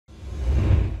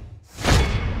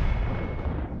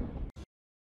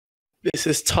This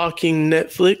is Talking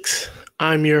Netflix.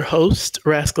 I'm your host,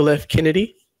 Rascal F.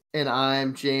 Kennedy. And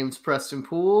I'm James Preston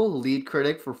Poole, lead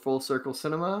critic for Full Circle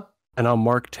Cinema. And I'm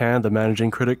Mark Tan, the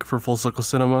managing critic for Full Circle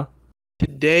Cinema.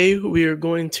 Today, we are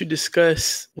going to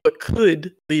discuss what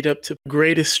could lead up to the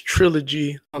greatest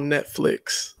trilogy on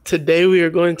Netflix. Today, we are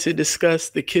going to discuss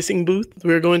The Kissing Booth.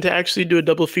 We're going to actually do a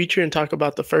double feature and talk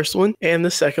about the first one and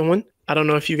the second one. I don't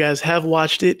know if you guys have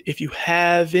watched it. If you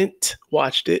haven't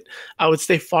watched it, I would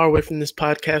stay far away from this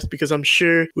podcast because I'm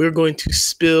sure we're going to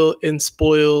spill and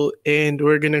spoil, and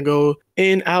we're going to go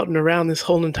in, out, and around this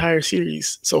whole entire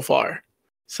series so far.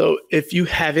 So if you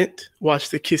haven't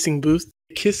watched The Kissing Booth,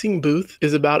 The Kissing Booth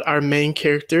is about our main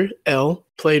character, Elle,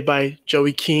 played by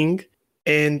Joey King,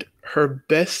 and her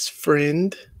best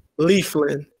friend, Lee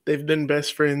Flynn. They've been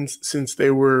best friends since they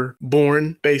were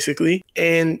born, basically.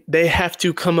 And they have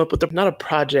to come up with not a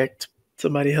project.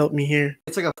 Somebody help me here.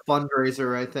 It's like a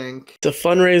fundraiser, I think. It's a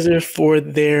fundraiser for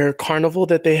their carnival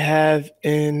that they have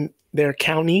in their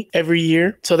county every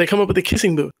year. So they come up with a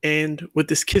kissing booth. And with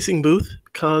this kissing booth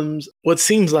comes what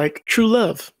seems like true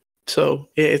love. So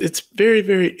it's very,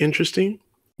 very interesting.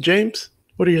 James,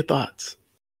 what are your thoughts?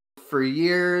 For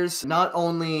years, not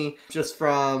only just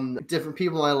from different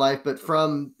people in my life, but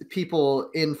from people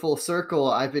in Full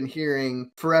Circle, I've been hearing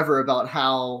forever about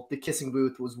how The Kissing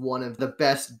Booth was one of the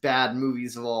best bad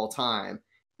movies of all time.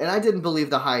 And I didn't believe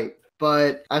the hype.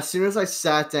 But as soon as I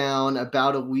sat down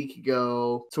about a week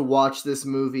ago to watch this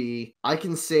movie, I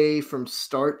can say from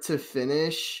start to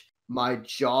finish, my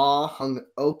jaw hung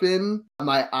open,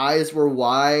 my eyes were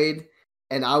wide,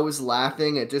 and I was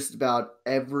laughing at just about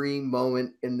every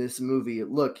moment in this movie.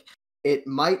 Look, it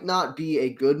might not be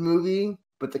a good movie,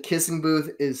 but The Kissing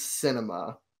Booth is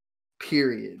cinema.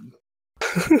 Period.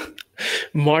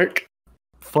 Mark?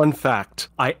 Fun fact,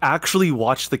 I actually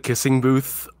watched The Kissing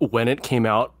Booth when it came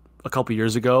out a couple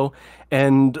years ago,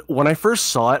 and when I first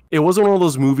saw it, it wasn't one of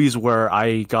those movies where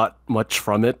I got much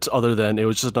from it other than it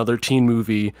was just another teen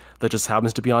movie that just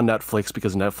happens to be on Netflix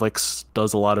because Netflix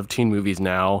does a lot of teen movies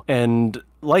now. And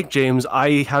like James,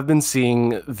 I have been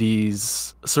seeing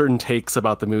these certain takes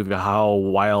about the movie, how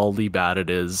wildly bad it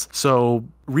is. So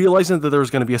realizing that there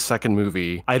was going to be a second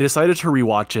movie, I decided to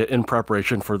rewatch it in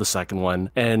preparation for the second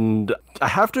one. And I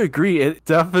have to agree, it's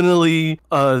definitely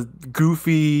a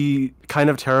goofy, kind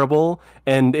of terrible,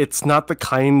 and it's not the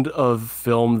kind of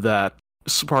film that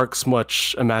sparks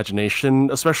much imagination,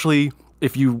 especially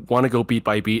if you want to go beat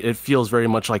by beat. It feels very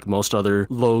much like most other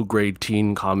low-grade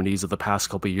teen comedies of the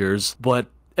past couple of years. But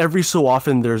every so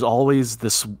often, there's always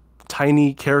this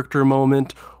tiny character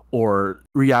moment or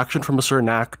reaction from a certain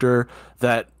actor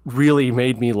that really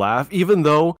made me laugh, even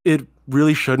though it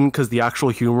really shouldn't, because the actual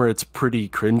humor, it's pretty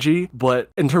cringy.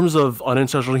 But in terms of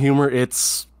unintentional humor,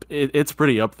 it's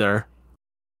pretty up there.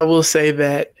 I will say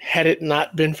that had it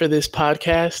not been for this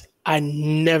podcast, I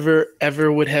never,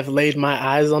 ever would have laid my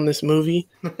eyes on this movie.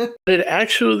 But it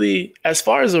actually, as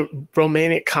far as a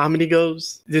romantic comedy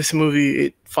goes, this movie,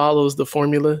 it follows the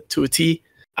formula to a T.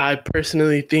 I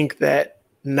personally think that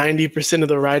 90% of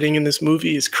the writing in this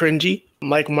movie is cringy.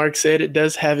 Like Mark said, it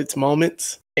does have its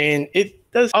moments. And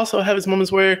it does also have its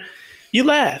moments where you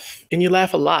laugh, and you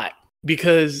laugh a lot,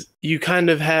 because you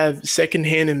kind of have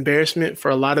secondhand embarrassment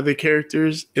for a lot of the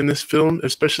characters in this film,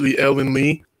 especially Elle and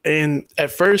Lee. And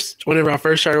at first, whenever I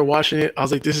first started watching it, I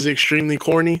was like, this is extremely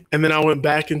corny. And then I went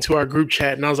back into our group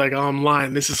chat and I was like, oh, I'm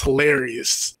lying. This is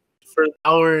hilarious. For an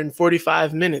hour and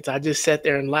 45 minutes, I just sat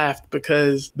there and laughed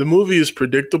because the movie is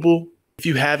predictable. If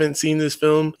you haven't seen this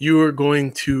film, you are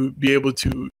going to be able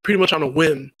to pretty much on a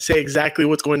whim say exactly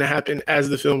what's going to happen as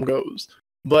the film goes.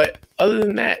 But other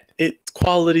than that, it's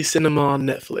quality cinema on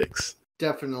Netflix.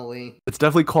 Definitely. It's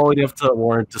definitely quality enough to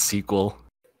warrant a sequel.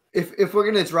 If we're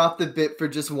going to drop the bit for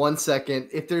just 1 second,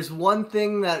 if there's one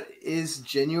thing that is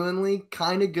genuinely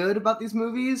kind of good about these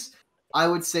movies, I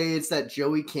would say it's that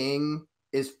Joey King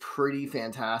is pretty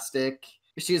fantastic.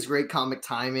 She has great comic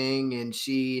timing, and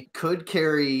she could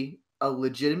carry a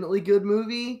legitimately good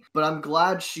movie, but I'm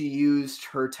glad she used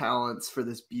her talents for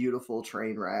this beautiful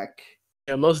train wreck.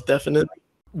 Yeah, most definitely.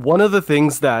 One of the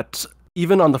things that,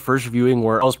 even on the first viewing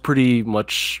where I was pretty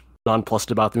much nonplussed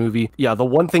about the movie, the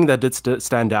one thing that did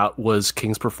stand out was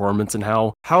King's performance and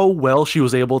how well she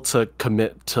was able to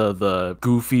commit to the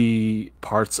goofy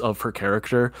parts of her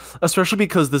character, especially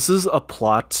because this is a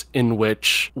plot in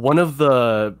which one of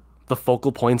the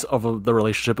focal points of the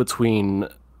relationship between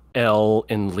Elle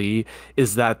and Lee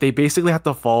is that they basically have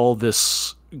to follow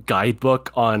this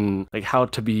guidebook on like how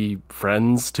to be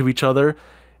friends to each other.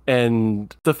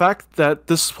 And the fact that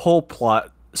this whole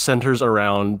plot centers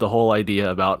around the whole idea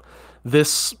about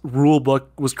this rule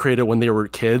book was created when they were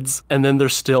kids, and then they're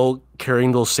still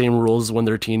carrying those same rules when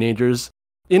they're teenagers.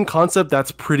 In concept,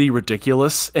 that's pretty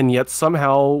ridiculous, and yet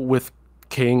somehow with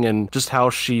King and just how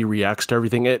she reacts to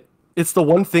everything, it's the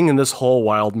one thing in this whole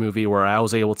Wild movie where I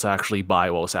was able to actually buy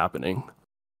what was happening.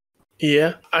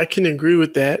 Yeah, I can agree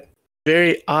with that.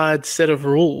 Very odd set of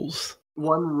rules.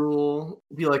 One rule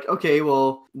will be like, okay,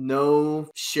 well, no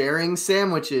sharing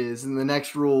sandwiches, and the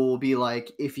next rule will be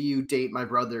like, if you date my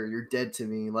brother, you're dead to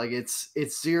me. Like it's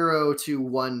 0 to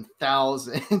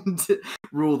 1,000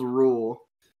 rule to rule.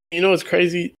 You know what's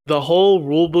crazy? The whole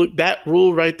rule book, that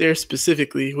rule right there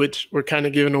specifically, which we're kind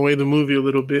of giving away the movie a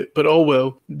little bit, but oh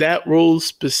well, that rule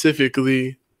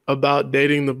specifically about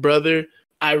dating the brother,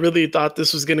 I really thought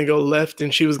this was going to go left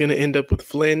and she was going to end up with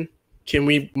Flynn. Can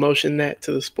we motion that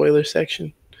to the spoiler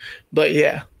section? But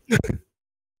yeah.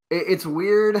 It's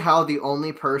weird how the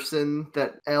only person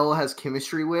that Elle has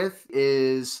chemistry with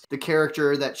is the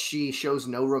character that she shows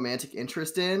no romantic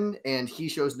interest in, and he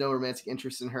shows no romantic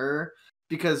interest in her.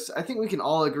 Because I think we can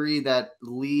all agree that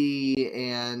Lee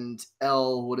and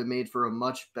Elle would have made for a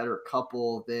much better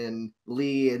couple than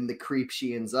Lee and the creep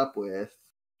she ends up with.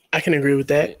 I can agree with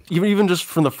that. Even just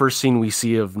from the first scene we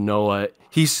see of Noah,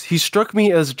 he struck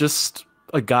me as just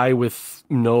a guy with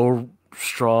no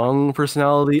strong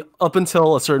personality up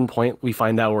until a certain point we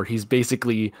find out where he's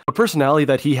basically a personality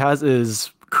that he has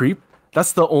is creep.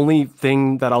 That's the only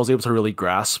thing that I was able to really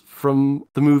grasp from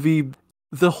the movie.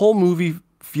 The whole movie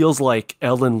feels like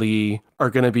Elle and Lee are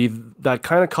going to be that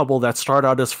kind of couple that start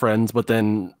out as friends but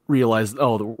then realize,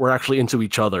 oh, we're actually into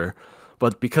each other.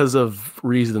 But because of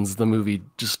reasons, the movie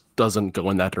just doesn't go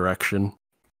in that direction.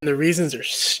 The reasons are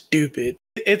stupid.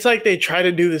 It's like they try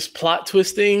to do this plot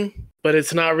twisting, but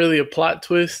it's not really a plot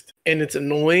twist. And it's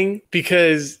annoying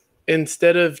because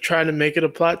instead of trying to make it a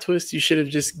plot twist, you should have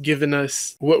just given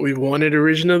us what we wanted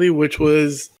originally, which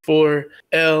was for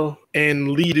Elle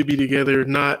and Lee to be together,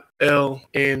 not Elle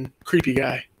and creepy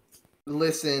guy.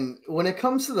 Listen, when it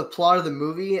comes to the plot of the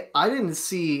movie, I didn't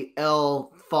see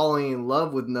Elle falling in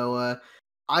love with Noah.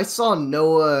 I saw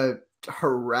Noah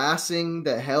harassing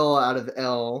the hell out of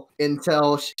Elle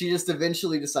until she just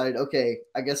eventually decided, okay,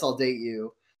 I guess I'll date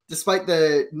you. Despite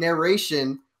the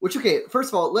narration, which, okay, first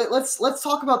of all, let's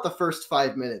talk about the first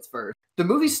 5 minutes first. The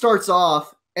movie starts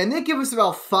off, and they give us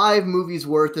about 5 movies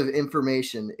worth of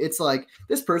information. It's like,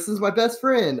 this person's my best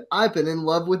friend. I've been in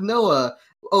love with Noah.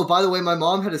 Oh, by the way, my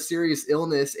mom had a serious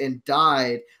illness and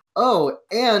died. Oh,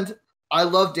 and I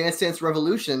love Dance Dance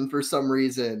Revolution for some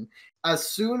reason. As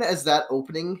soon as that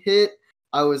opening hit,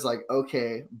 I was like,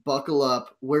 okay, buckle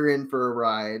up. We're in for a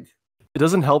ride. It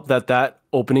doesn't help that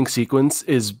opening sequence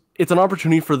it's an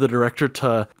opportunity for the director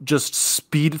to just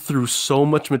speed through so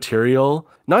much material,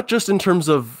 not just in terms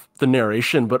of the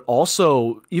narration, but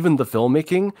also even the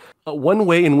filmmaking. One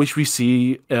way in which we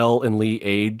see Elle and Lee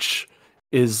age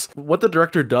is what the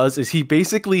director does is he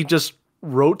basically just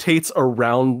rotates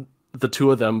around the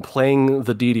two of them playing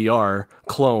the DDR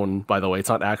clone. By the way, it's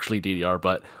not actually DDR,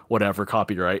 but whatever,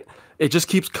 copyright. It just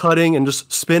keeps cutting and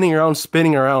just spinning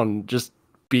around just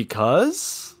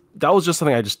because that was just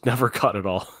something I just never got at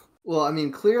all. Well, I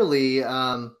mean, clearly,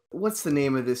 what's the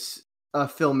name of this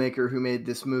filmmaker who made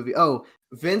this movie? Oh,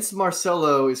 Vince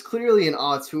Marcello is clearly an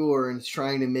auteur and is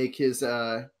trying to make his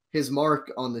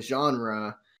mark on the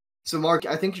genre. So, Mark,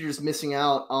 I think you're just missing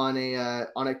out on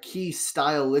a key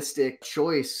stylistic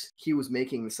choice he was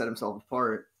making to set himself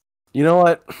apart. You know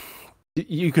what?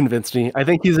 You convinced me. I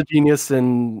think he's a genius,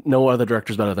 and no other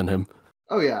director's better than him.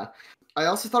 Oh yeah. I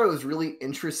also thought it was really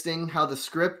interesting how the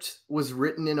script was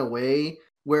written in a way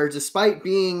where, despite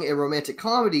being a romantic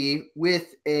comedy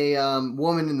with a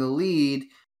woman in the lead,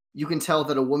 you can tell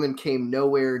that a woman came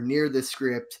nowhere near the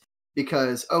script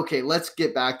because, okay, let's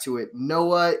get back to it.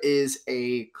 Noah is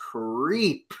a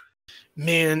creep.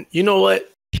 Man, you know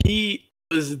what? He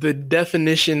was the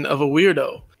definition of a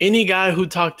weirdo. Any guy who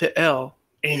talked to Elle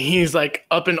and he's like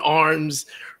up in arms,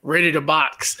 ready to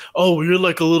box. Oh, you're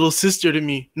like a little sister to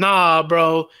me. Nah,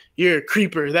 bro, you're a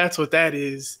creeper. That's what that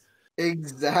is.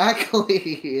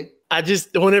 Exactly.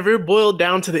 Whenever it boiled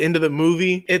down to the end of the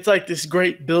movie, it's like this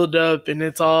great buildup and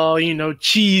it's all,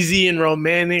 cheesy and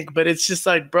romantic, but it's just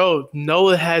like, bro,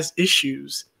 Noah has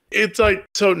issues. It's like,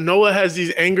 so Noah has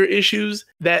these anger issues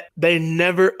that they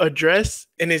never address.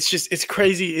 And it's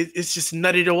crazy. It's just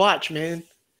nutty to watch, man.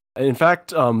 In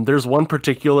fact, there's one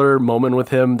particular moment with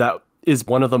him that is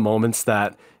one of the moments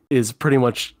that is pretty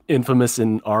much infamous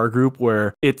in our group,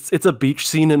 where it's a beach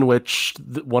scene in which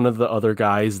one of the other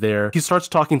guys there, he starts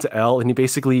talking to Elle and he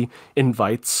basically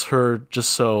invites her just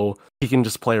so he can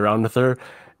just play around with her.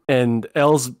 And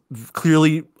Elle's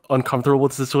clearly uncomfortable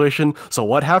with the situation. So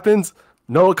what happens?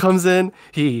 Noah comes in,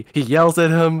 he yells at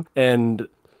him, and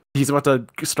he's about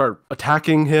to start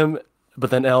attacking him, but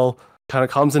then Elle kind of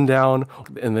calms him down,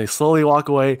 and they slowly walk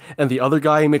away, and the other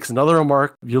guy makes another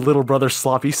remark, your little brother's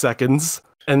sloppy seconds,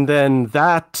 and then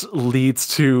that leads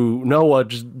to Noah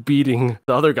just beating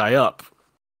the other guy up.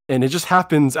 And it just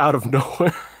happens out of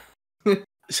nowhere.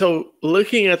 So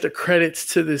looking at the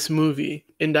credits to this movie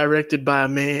and directed by a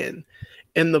man,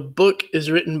 and the book is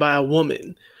written by a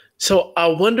woman. So I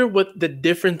wonder what the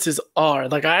differences are.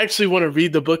 Like, I actually want to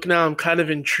read the book now. I'm kind of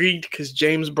intrigued because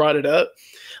James brought it up.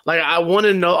 Like, I want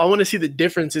to see the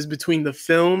differences between the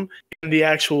film and the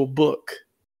actual book.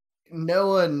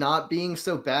 Noah not being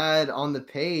so bad on the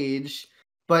page,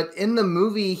 but in the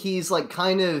movie, he's like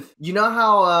kind of, you know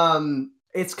how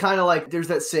it's kind of like there's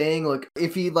that saying, like,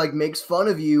 if he like makes fun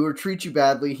of you or treats you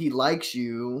badly, he likes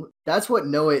you. That's what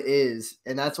Noah is,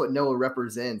 and that's what Noah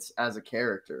represents as a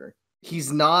character.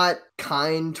 He's not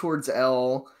kind towards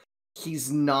Elle.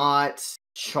 He's not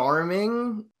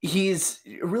charming. He's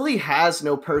really has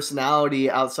no personality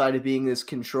outside of being this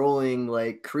controlling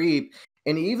like creep.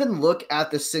 And even look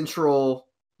at the central,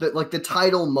 the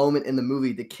title moment in the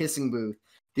movie, the kissing booth.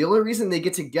 The only reason they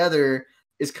get together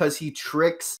is because he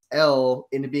tricks Elle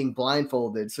into being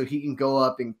blindfolded so he can go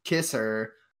up and kiss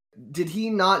her. Did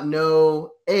he not know,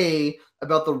 A,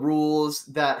 about the rules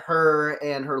that her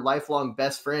and her lifelong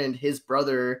best friend, his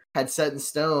brother, had set in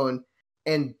stone?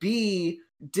 And B,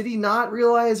 did he not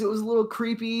realize it was a little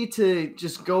creepy to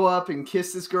just go up and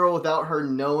kiss this girl without her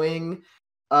knowing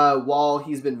while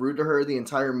he's been rude to her the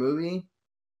entire movie?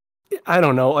 I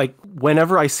don't know. Like,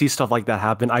 whenever I see stuff like that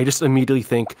happen, I just immediately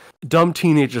think dumb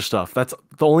teenager stuff. That's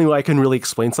the only way I can really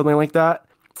explain something like that.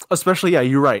 Especially, yeah,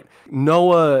 you're right.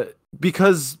 Noah,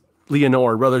 because Lee and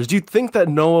Noah are brothers, do you think that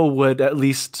Noah would at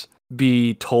least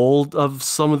be told of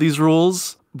some of these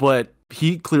rules? But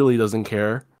he clearly doesn't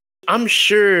care. I'm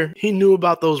sure he knew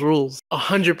about those rules,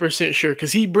 100% sure,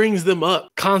 because he brings them up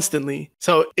constantly.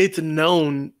 So it's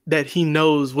known that he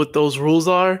knows what those rules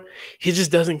are. He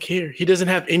just doesn't care. He doesn't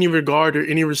have any regard or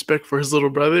any respect for his little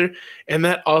brother. And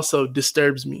that also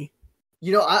disturbs me.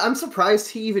 You know, I'm surprised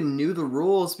he even knew the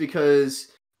rules because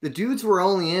the dudes were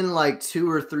only in like 2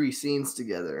 or 3 scenes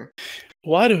together.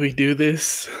 Why do we do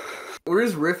this? We're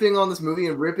just riffing on this movie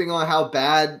and ripping on how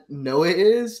bad Noah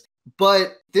is.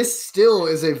 But this still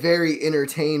is a very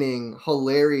entertaining,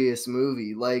 hilarious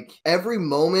movie. Like, every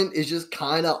moment is just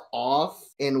kind of off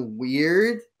and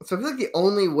weird. So I feel like the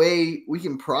only way we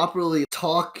can properly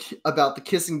talk about the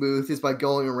kissing booth is by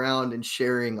going around and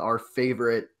sharing our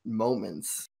favorite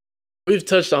moments. We've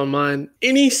touched on mine.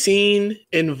 Any scene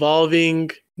involving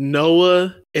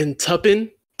Noah and Tuppen,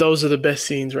 those are the best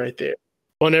scenes right there.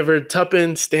 Whenever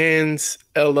Tuppen stands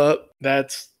Elle up,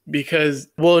 that's because,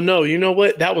 well, no, you know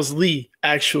what? That was Lee,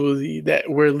 actually, that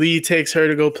where Lee takes her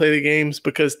to go play the games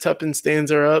because Tuppen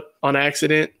stands her up on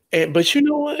accident. But you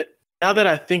know what? Now that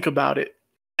I think about it,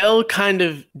 Elle kind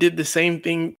of did the same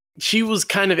thing. She was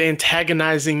kind of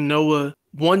antagonizing Noah.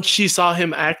 Once she saw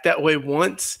him act that way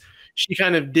once, she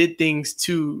kind of did things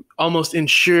to almost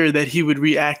ensure that he would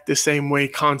react the same way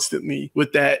constantly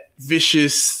with that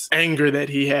vicious anger that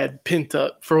he had pent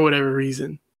up for whatever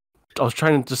reason. I was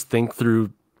trying to just think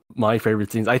through my favorite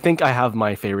scenes. I think I have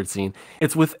my favorite scene.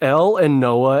 It's with Elle and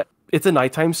Noah. It's a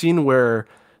nighttime scene where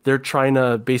they're trying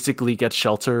to basically get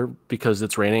shelter because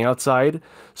it's raining outside.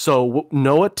 So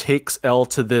Noah takes Elle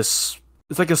to this,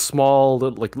 it's like a small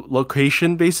like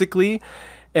location basically.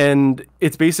 And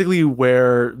it's basically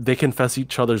where they confess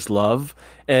each other's love.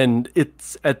 And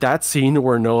it's at that scene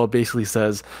where Noah basically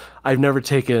says, I've never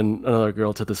taken another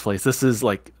girl to this place. This is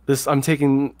like this. I'm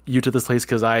taking you to this place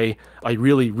because I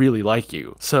really, really like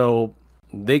you. So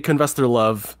they confess their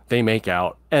love. They make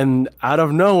out. And out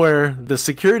of nowhere, the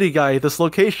security guy at this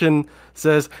location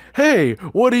says, hey,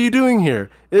 what are you doing here?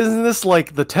 Isn't this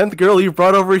like the 10th girl you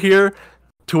brought over here?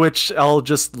 To which Elle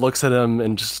just looks at him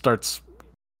and just starts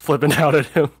flipping out at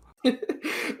him.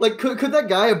 Like, could that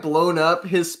guy have blown up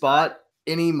his spot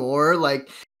anymore? Like,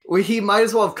 well, he might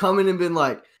as well have come in and been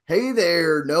like, hey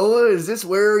there, Noah, is this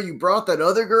where you brought that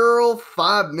other girl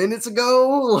 5 minutes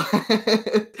ago?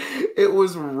 It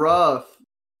was rough.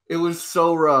 It was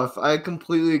so rough. I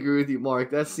completely agree with you,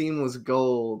 Mark. That scene was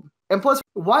gold. And plus,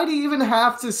 why do you even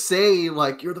have to say,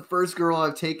 like, you're the first girl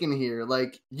I've taken here?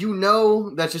 Like, you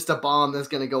know that's just a bomb that's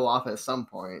going to go off at some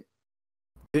point.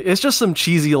 It's just some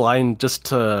cheesy line just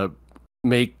to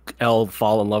make Elle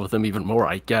fall in love with him even more,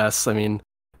 I guess. I mean,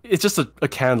 it's just a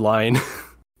canned line.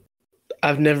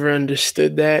 I've never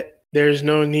understood that. There's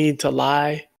no need to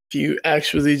lie. If you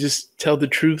actually just tell the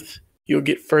truth, you'll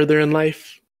get further in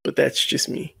life. But that's just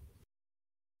me.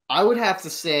 I would have to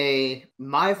say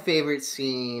my favorite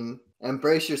scene, and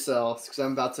brace yourselves because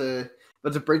I'm about to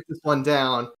break this one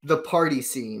down. The party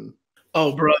scene.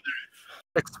 Oh, brother.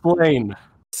 Explain.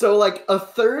 So like a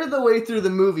third of the way through the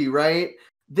movie, right?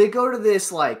 They go to this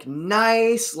like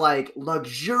nice, like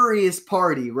luxurious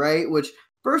party, right? Which,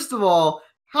 first of all,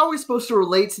 how are we supposed to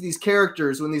relate to these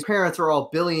characters when these parents are all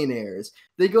billionaires?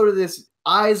 They go to this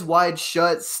eyes wide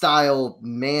shut style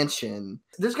mansion.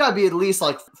 There's got to be at least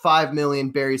like 5 million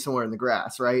buried somewhere in the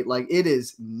grass, right? Like it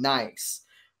is nice.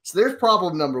 So there's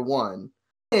problem number one.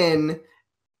 Then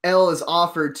Elle is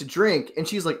offered to drink, and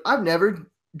she's like, I've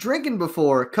never drinking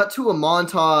before. Cut to a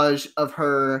montage of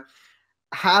her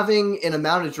having an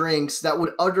amount of drinks that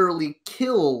would utterly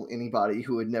kill anybody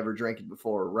who had never drank it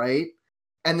before, right?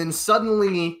 And then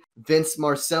suddenly Vince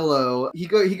Marcello, he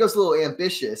goes a little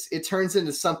ambitious. It turns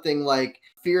into something like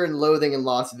Fear and Loathing in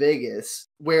Las Vegas,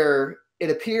 where it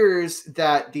appears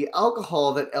that the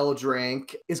alcohol that Elle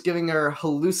drank is giving her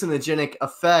hallucinogenic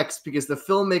effects because the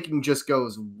filmmaking just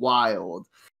goes wild.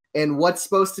 And what's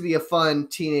supposed to be a fun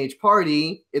teenage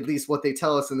party, at least what they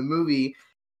tell us in the movie,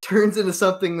 turns into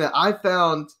something that I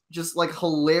found just like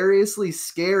hilariously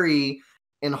scary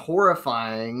and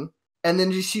horrifying. And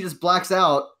then she just blacks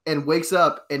out and wakes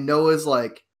up, and Noah's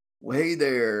like, well, hey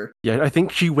there. Yeah, I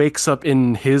think she wakes up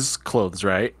in his clothes,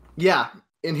 right? Yeah,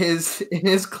 in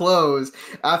his clothes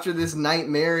after this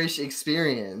nightmarish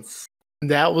experience.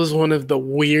 That was one of the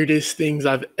weirdest things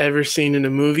I've ever seen in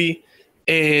a movie.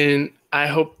 And I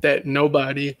hope that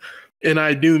nobody, and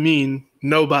I do mean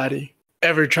nobody,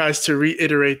 ever tries to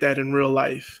reiterate that in real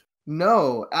life.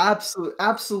 No,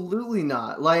 absolutely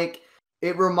not. Like,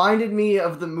 it reminded me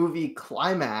of the movie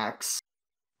Climax,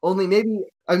 only maybe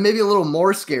a little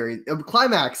more scary.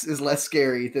 Climax is less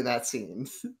scary than that scene.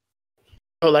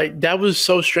 Oh, like, that was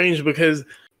so strange because,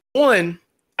 one,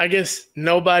 I guess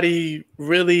nobody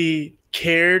really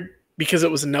cared because it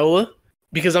was Noah.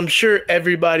 Because I'm sure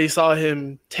everybody saw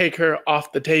him take her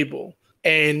off the table.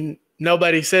 And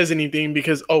nobody says anything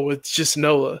because, oh, it's just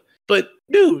Noah. But,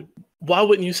 dude, why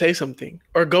wouldn't you say something?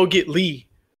 Or go get Lee?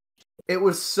 It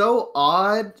was so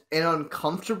odd and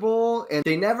uncomfortable, and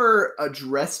they never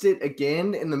addressed it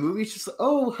again in the movie. It's just like,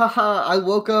 oh, haha, I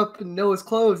woke up in Noah's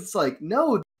clothes. It's like,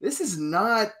 no, this is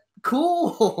not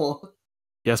cool.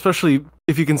 Yeah, especially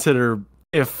if you consider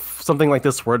if something like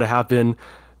this were to happen,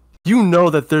 you know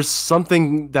that there's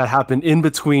something that happened in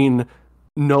between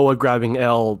Noah grabbing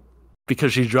Elle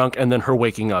because she's drunk and then her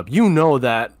waking up. You know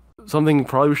that something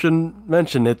probably we shouldn't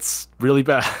mention. It's really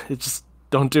bad. It's just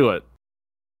don't do it.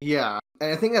 Yeah,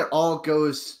 and I think that all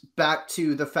goes back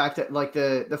to the fact that like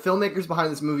the filmmakers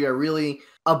behind this movie are really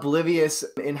oblivious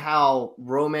in how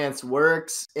romance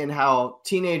works, in how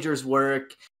teenagers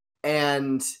work,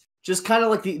 and just kind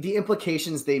of like the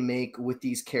implications they make with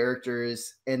these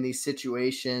characters and these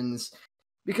situations.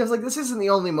 Because like this isn't the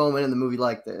only moment in the movie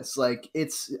like this. Like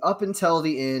it's up until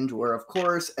the end where of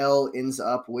course Elle ends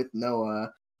up with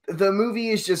Noah. The movie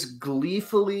is just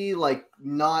gleefully like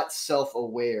not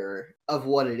self-aware of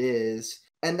what it is.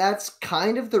 And that's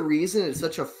kind of the reason it's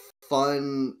such a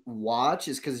fun watch,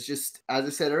 is because it's just, as I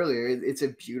said earlier, it's a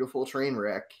beautiful train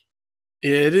wreck.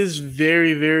 Yeah, it is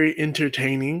very, very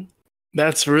entertaining.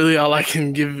 That's really all I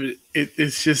can give it.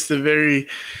 It's just a very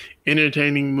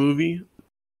entertaining movie.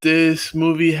 This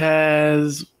movie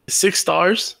has 6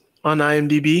 stars on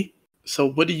IMDb. So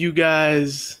what do you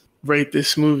guys rate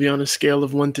this movie on a scale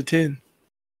of 1 to 10?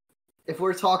 If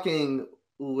we're talking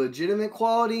legitimate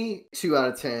quality, 2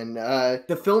 out of 10.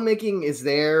 The filmmaking is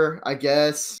there, I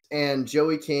guess, and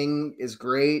Joey King is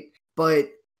great, but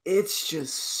it's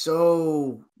just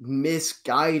so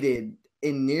misguided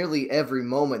in nearly every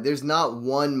moment. There's not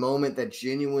one moment that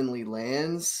genuinely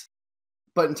lands.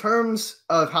 But in terms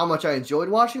of how much I enjoyed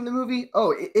watching the movie,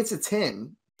 it's a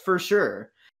 10 for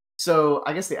sure. So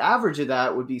I guess the average of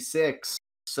that would be 6.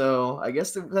 So I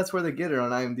guess that's where they get it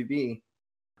on IMDb.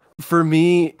 For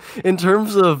me, in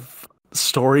terms of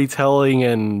storytelling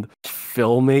and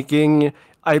filmmaking,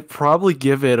 I'd probably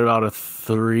give it about a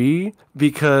 3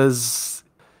 because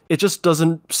it just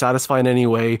doesn't satisfy in any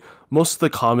way. Most of the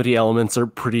comedy elements are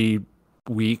pretty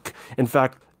weak. In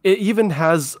fact, it even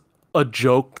has a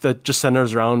joke that just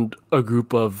centers around a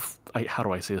group of, how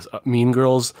do I say this, mean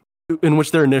girls, in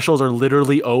which their initials are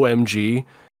literally OMG.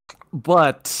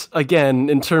 But again,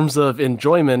 in terms of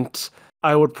enjoyment,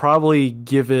 I would probably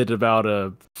give it about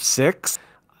a 6.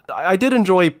 I did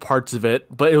enjoy parts of it,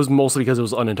 but it was mostly because it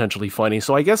was unintentionally funny.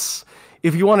 So I guess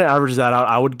if you want to average that out,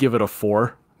 I would give it a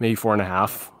 4, maybe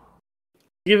 4.5.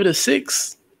 Give it a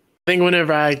 6. I think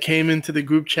whenever I came into the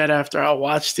group chat after I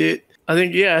watched it, I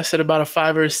think, I said about a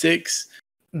 5 or a 6.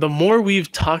 The more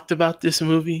we've talked about this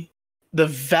movie, the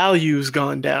value's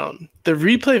gone down. The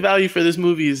replay value for this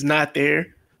movie is not there.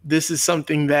 This is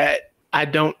something that I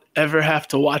don't ever have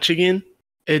to watch again.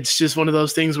 It's just one of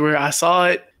those things where I saw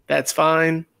it, that's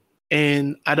fine,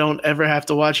 and I don't ever have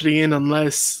to watch it again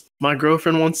unless my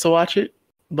girlfriend wants to watch it.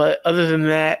 But other than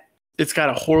that, it's got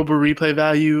a horrible replay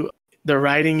value. The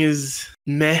writing is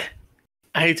meh.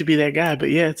 I hate to be that guy, but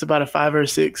yeah, it's about a 5 or a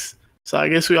 6. So I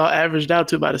guess we all averaged out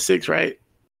to about a 6, right?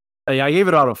 Yeah, I gave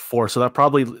it out of 4, so that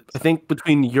probably, I think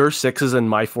between your 6s and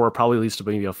my 4 probably leads to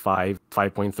maybe a 5,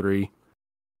 5.3.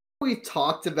 We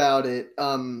talked about it,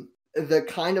 the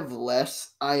kind of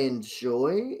less I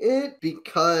enjoy it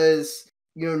because,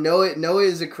 Noah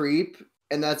is a creep,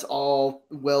 and that's all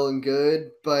well and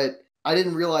good, but I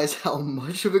didn't realize how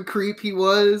much of a creep he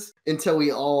was until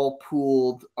we all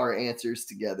pooled our answers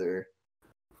together.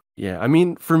 Yeah, I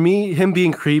mean, for me, him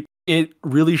being creep, it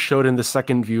really showed in the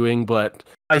second viewing, but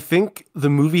I think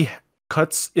the movie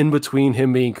cuts in between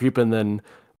him being creep and then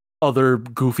other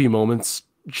goofy moments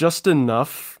just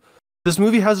enough. This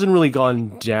movie hasn't really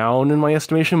gone down in my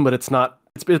estimation, but it's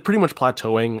pretty much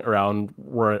plateauing around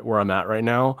where I'm at right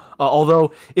now.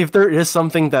 Although, if there is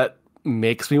something that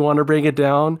makes me want to bring it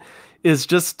down, is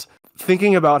just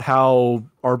thinking about how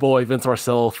our boy Vince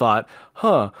Marcel thought,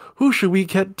 who should we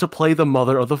get to play the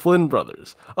mother of the Flynn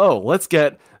brothers? Oh, let's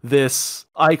get this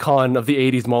icon of the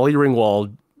 80s, Molly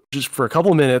Ringwald, just for a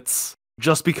couple minutes,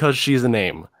 just because she's a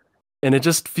name. And it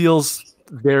just feels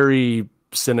very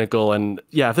cynical. And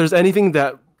yeah, if there's anything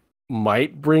that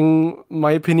might bring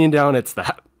my opinion down, it's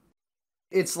that.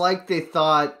 It's like they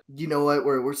thought, you know what,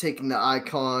 we're taking the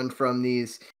icon from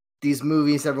these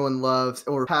movies everyone loves,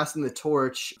 and we're passing the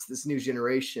torch to this new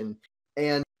generation.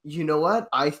 And you know what?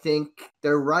 I think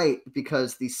they're right,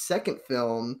 because the second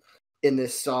film in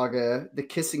this saga, The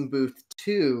Kissing Booth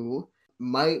 2,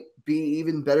 might be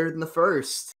even better than the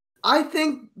first. I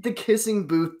think The Kissing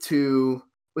Booth 2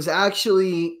 was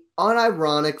actually,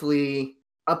 unironically,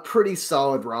 a pretty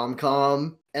solid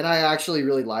rom-com, and I actually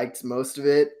really liked most of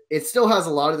it. It still has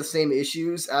a lot of the same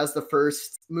issues as the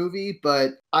first movie,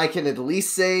 but I can at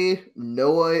least say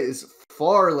Noah is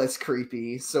far less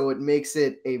creepy, so it makes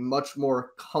it a much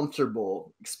more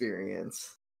comfortable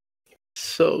experience.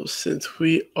 So since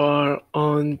we are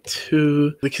on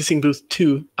to The Kissing Booth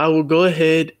 2, I will go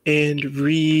ahead and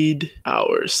read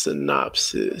our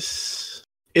synopsis.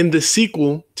 In the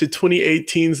sequel to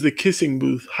 2018's The Kissing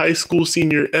Booth, high school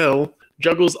senior Elle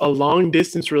juggles a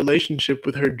long-distance relationship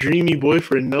with her dreamy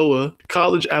boyfriend Noah,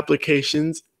 college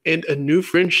applications, and a new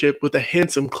friendship with a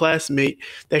handsome classmate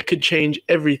that could change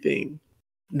everything.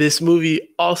 This movie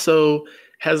also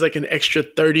has like an extra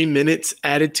 30 minutes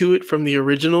added to it from the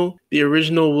original. The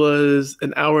original was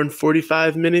an hour and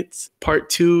 45 minutes. Part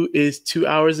 2 is 2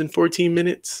 hours and 14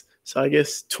 minutes. So I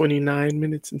guess 29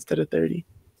 minutes instead of 30.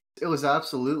 It was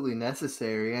absolutely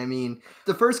necessary. I mean,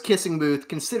 the first Kissing Booth,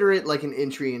 consider it like an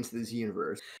entry into this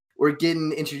universe. We're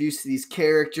getting introduced to these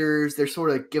characters. They're sort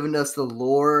of giving us the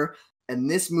lore. And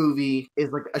this movie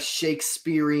is like a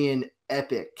Shakespearean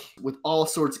epic with all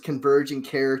sorts of converging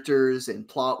characters and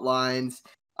plot lines.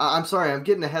 I'm sorry, I'm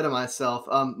getting ahead of myself.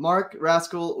 Mark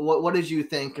Rascal, what did you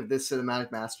think of this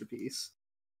cinematic masterpiece?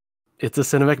 It's a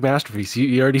cinematic masterpiece.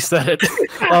 You already said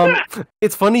it.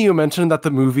 It's funny you mentioned that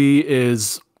the movie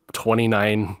is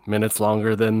 29 minutes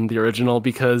longer than the original,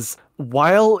 because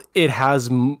while it has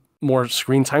more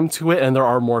screen time to it and there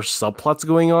are more subplots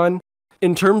going on,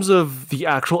 in terms of the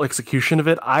actual execution of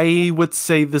it, I would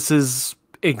say this is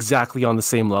exactly on the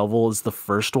same level as the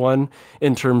first one,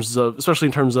 especially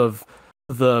in terms of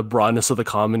the broadness of the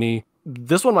comedy.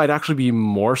 This one might actually be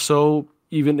more so,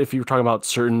 even if you're talking about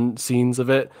certain scenes of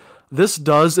it. This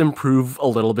does improve a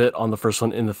little bit on the first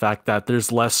one in the fact that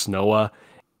there's less Noah.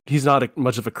 He's not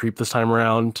much of a creep this time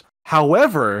around.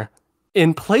 However,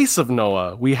 in place of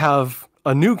Noah, we have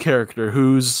a new character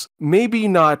who's maybe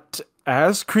not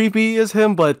as creepy as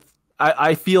him, but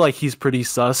I feel like he's pretty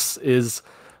sus, is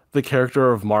the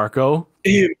character of Marco.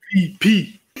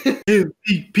 MVP.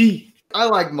 MVP. I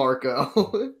like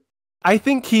Marco. I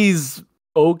think he's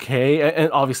okay,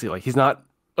 and obviously, like, he's not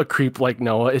a creep like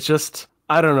Noah. It's just,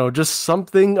 I don't know, just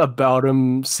something about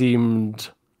him seemed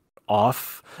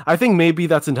off. I think maybe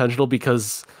that's intentional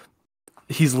because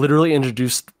he's literally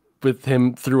introduced with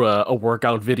him through a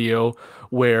workout video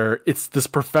where it's this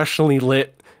professionally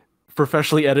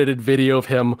edited video of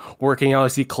him working out. I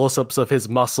see close-ups of his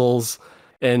muscles,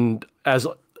 and as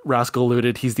Rascal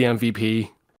alluded, he's the MVP.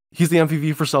 He's the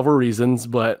MVP for several reasons,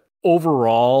 but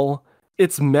overall,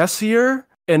 it's messier,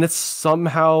 and it's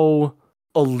somehow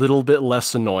a little bit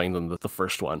less annoying than the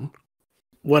first one.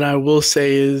 What I will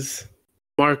say is,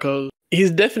 Marco,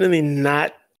 he's definitely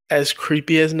not as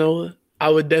creepy as Noah. I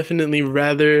would definitely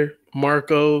rather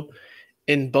Marco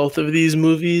in both of these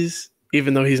movies,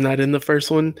 even though he's not in the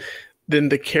first one, than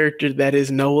the character that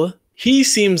is Noah. He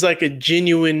seems like a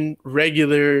genuine,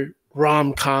 regular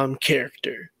rom-com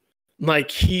character.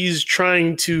 Like he's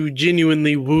trying to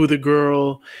genuinely woo the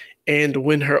girl and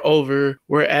win her over,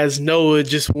 whereas Noah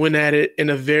just went at it in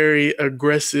a very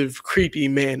aggressive, creepy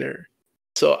manner.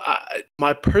 So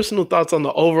my personal thoughts on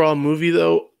the overall movie,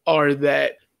 though, are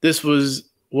that this was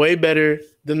way better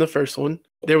than the first one.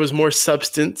 There was more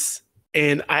substance,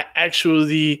 and I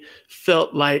actually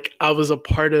felt like I was a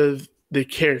part of the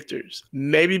characters.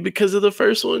 Maybe because of the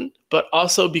first one, but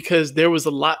also because there was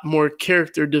a lot more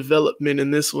character development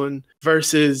in this one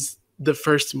versus the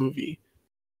first movie.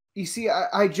 You see,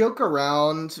 I joke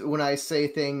around when I say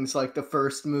things like the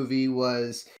first movie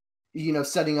was,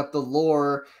 setting up the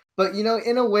lore. But,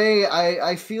 in a way,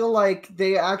 I feel like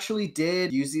they actually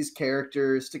did use these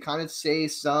characters to kind of say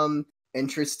some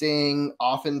interesting,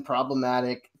 often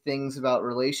problematic things about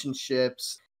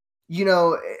relationships.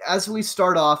 As we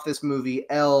start off this movie,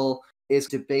 Elle is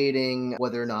debating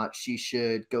whether or not she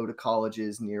should go to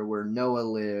colleges near where Noah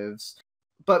lives.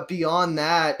 But beyond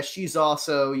that, she's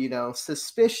also,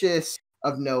 suspicious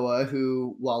of Noah,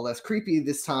 who, while less creepy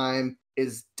this time,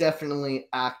 is definitely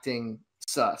acting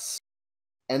sus.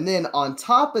 And then on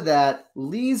top of that,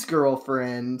 Lee's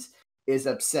girlfriend is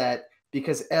upset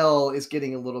because Elle is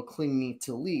getting a little clingy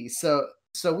to Lee. So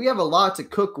we have a lot to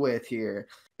cook with here.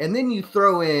 And then you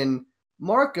throw in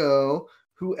Marco,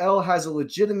 who Elle has a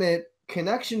legitimate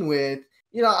connection with.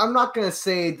 I'm not going to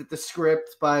say that the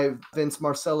script by Vince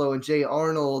Marcello and Jay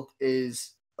Arnold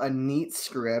is a neat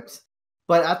script,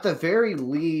 but at the very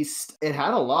least, it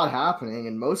had a lot happening,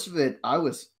 and most of it I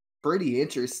was pretty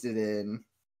interested in.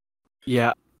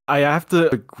 Yeah, I have to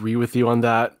agree with you on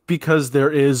that because there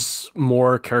is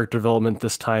more character development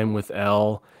this time with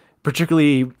Elle,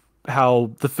 particularly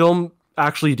how the film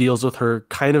actually deals with her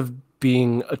kind of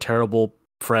being a terrible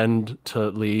friend to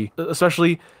Lee,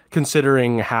 especially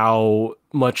considering how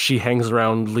much she hangs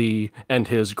around Lee and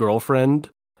his girlfriend.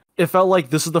 It felt like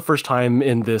this is the first time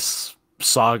in this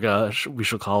saga, we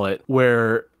should call it,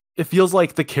 where it feels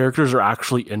like the characters are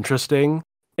actually interesting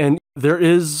and there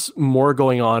is more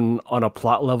going on a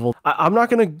plot level. I'm not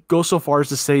going to go so far as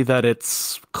to say that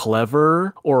it's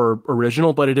clever or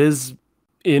original, but it is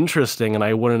interesting and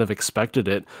I wouldn't have expected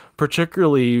it,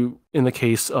 particularly in the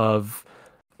case of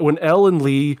when Elle and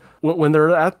Lee, when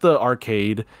they're at the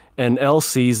arcade and Elle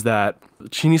sees that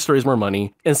she needs to raise more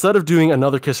money, instead of doing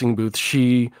another kissing booth,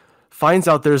 she finds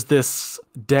out there's this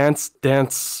dance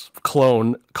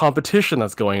clone competition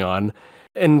that's going on.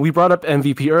 And we brought up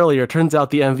MVP earlier. Turns out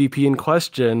the MVP in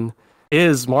question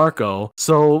is Marco.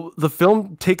 So the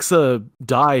film takes a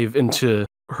dive into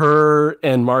her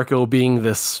and Marco being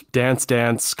this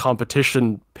dance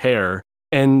competition pair.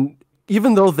 And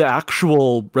even though the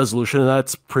actual resolution of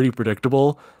that's pretty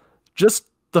predictable, just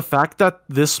the fact that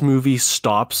this movie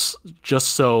stops just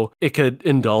so it could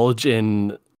indulge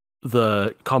in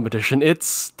the competition, it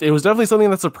was definitely something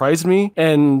that surprised me.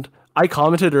 And I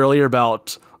commented earlier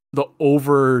about the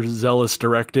overzealous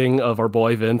directing of our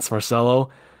boy Vince Marcello.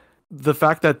 The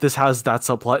fact that this has that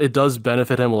subplot, it does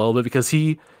benefit him a little bit because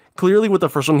he clearly with the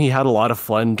first one, he had a lot of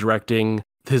fun directing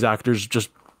his actors just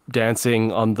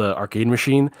dancing on the arcade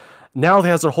machine. Now he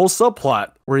has a whole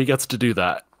subplot where he gets to do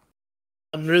that.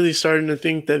 I'm really starting to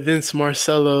think that Vince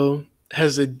Marcello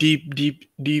has a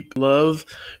deep love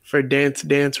for Dance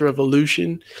Dance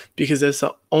Revolution because that's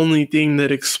the only thing that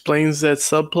explains that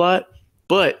subplot.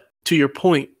 But to your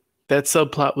point, that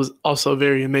subplot was also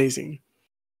very amazing.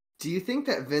 Do you think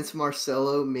that Vince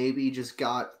Marcello maybe just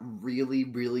got really,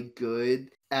 really good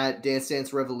at Dance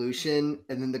Dance Revolution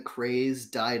and then the craze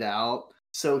died out?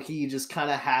 So he just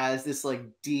kind of has this like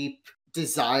deep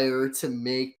desire to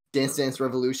make Dance Dance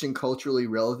Revolution culturally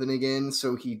relevant again,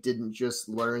 so he didn't just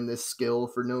learn this skill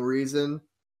for no reason.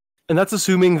 And that's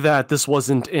assuming that this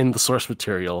wasn't in the source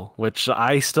material, which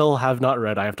I still have not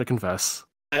read, I have to confess.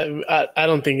 I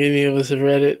don't think any of us have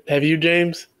read it. Have you,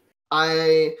 James?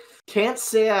 I can't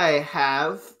say I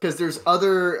have, because there's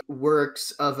other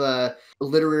works of a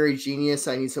literary genius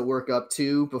I need to work up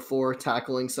to before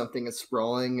tackling something as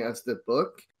sprawling as the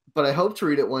book. But I hope to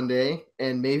read it one day,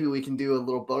 and maybe we can do a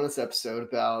little bonus episode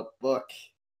about book.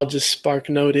 I'll just spark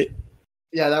note it.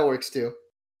 Yeah, that works too.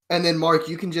 And then Mark,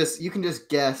 you can just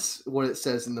guess what it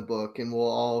says in the book, and we'll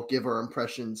all give our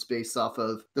impressions based off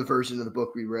of the version of the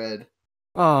book we read.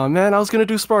 Oh man, I was gonna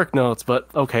do spark notes,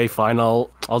 but okay, fine, I'll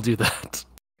do that.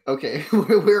 Okay,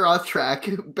 we're off track.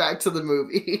 Back to the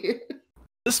movie.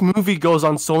 This movie goes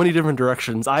on so many different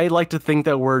directions. I like to think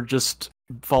that we're just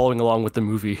following along with the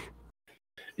movie.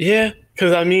 Yeah,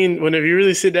 because I mean, whenever you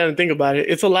really sit down and think about it,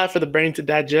 it's a lot for the brain to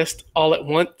digest all at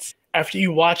once. After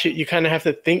you watch it, you kind of have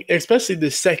to think, especially the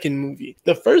second movie.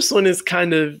 The first one is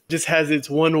kind of just has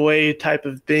its one way type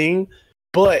of thing,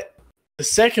 but the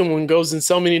second one goes in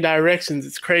so many directions.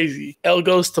 It's crazy. Elle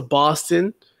goes to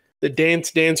Boston, the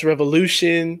Dance Dance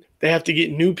Revolution. They have to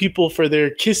get new people for their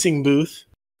kissing booth.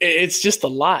 It's just a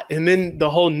lot. And then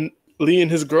the whole Lee and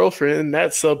his girlfriend,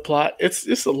 that subplot, it's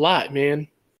just a lot, man.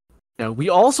 Yeah, we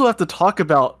also have to talk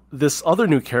about this other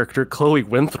new character, Chloe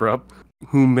Winthrop,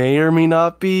 who may or may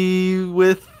not be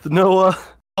with Noah.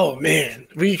 Oh man,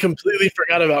 we completely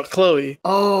forgot about Chloe.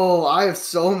 Oh, I have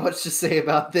so much to say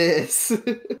about this.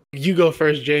 You go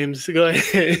first, James. Go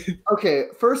ahead. Okay,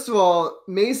 first of all,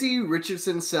 Maisie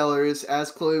Richardson Sellers as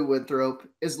Chloe Winthrop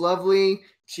is lovely.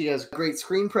 She has great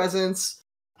screen presence.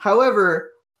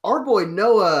 However, our boy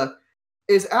Noah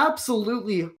is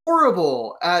absolutely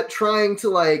horrible at trying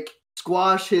to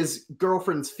squash his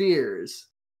girlfriend's fears.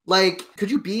 Could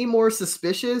you be more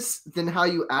suspicious than how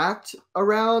you act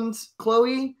around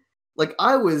Chloe?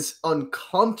 I was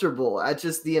uncomfortable at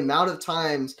just the amount of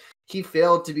times he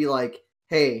failed to be like,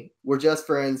 hey, we're just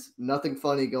friends, nothing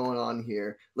funny going on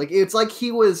here. It's like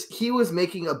he was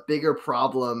making a bigger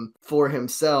problem for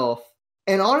himself.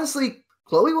 And honestly,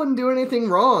 Chloe wasn't doing anything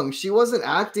wrong. She wasn't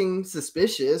acting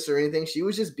suspicious or anything. She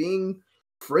was just being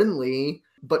friendly.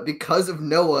 But because of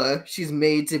Noah, she's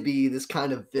made to be this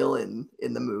kind of villain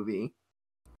in the movie.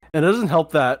 And it doesn't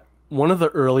help that one of the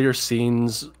earlier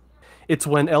scenes, it's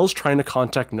when Elle's trying to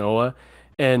contact Noah,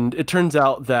 and it turns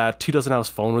out that he doesn't have his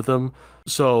phone with him.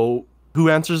 So who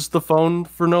answers the phone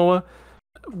for Noah?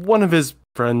 One of his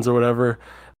friends or whatever.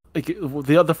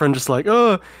 The other friend just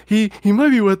he might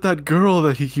be with that girl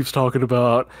that he keeps talking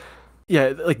about.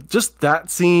 Yeah, just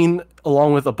that scene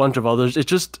along with a bunch of others, it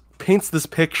just paints this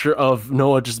picture of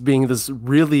Noah just being this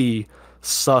really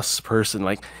sus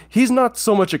person. He's not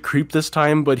so much a creep this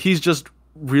time, but he's just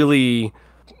really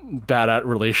bad at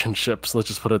relationships. Let's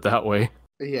just put it that way.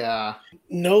 Yeah.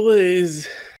 Noah is,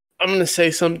 I'm going to say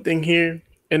something here,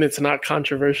 and it's not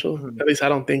controversial. At least I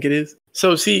don't think it is.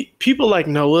 So see, people like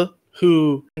Noah,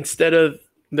 who instead of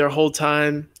their whole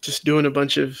time just doing a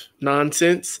bunch of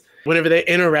nonsense, whenever they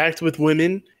interact with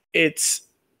women, it's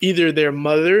either their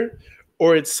mother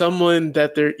or it's someone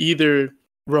that they're either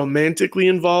romantically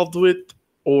involved with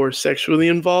or sexually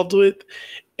involved with,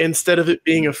 instead of it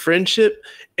being a friendship.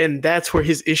 And that's where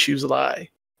his issues lie.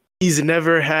 He's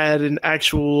never had an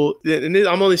actual, and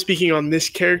I'm only speaking on this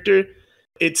character,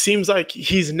 it seems like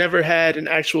he's never had an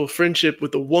actual friendship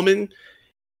with a woman.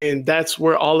 And that's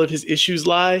where all of his issues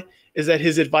lie, is that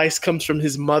his advice comes from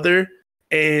his mother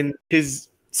and his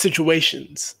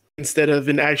situations instead of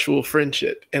an actual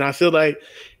friendship. And I feel like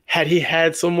had he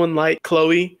had someone like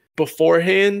Chloe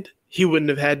beforehand, he wouldn't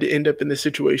have had to end up in the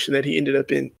situation that he ended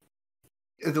up in.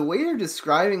 The way you're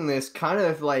describing this kind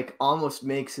of almost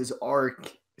makes his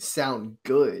arc sound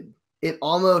good. It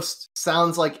almost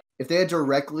sounds like if they had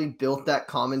directly built that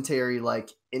commentary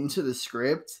into the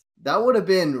script, that would have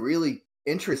been really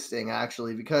interesting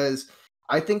actually, because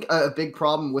I think a big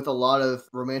problem with a lot of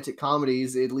romantic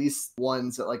comedies, at least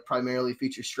ones that primarily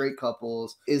feature straight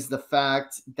couples, is the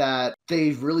fact that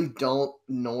they really don't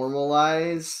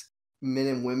normalize men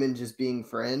and women just being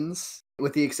friends,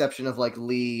 with the exception of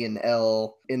Lee and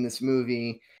Elle in this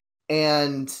movie.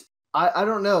 And I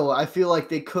don't know, I feel like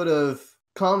they could have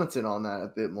commented on that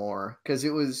a bit more, because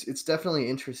it's definitely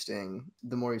interesting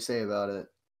the more you say about it.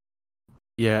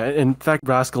 Yeah, in fact,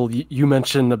 Rascal, you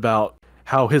mentioned about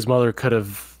how his mother could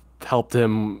have helped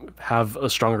him have a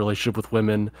strong relationship with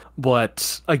women.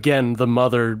 But again, the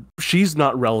mother, she's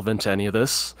not relevant to any of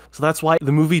this. So that's why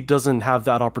the movie doesn't have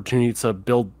that opportunity to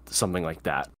build something like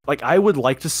that. I would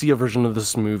like to see a version of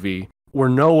this movie where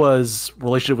Noah's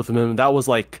relationship with women, that was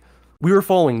we were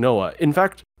following Noah. In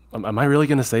fact, am I really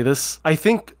going to say this? I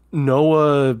think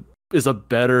Noah is a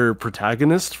better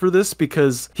protagonist for this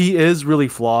because he is really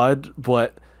flawed.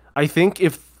 But I think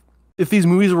if these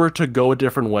movies were to go a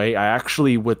different way, I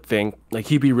actually would think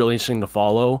he'd be really interesting to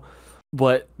follow.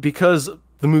 But because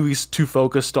the movie's too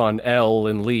focused on Elle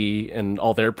and Lee and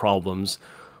all their problems,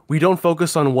 we don't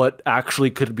focus on what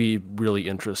actually could be really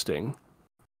interesting.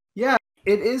 Yeah,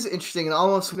 it is interesting. It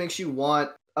almost makes you want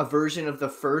a version of the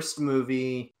first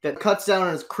movie that cuts down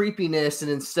on his creepiness and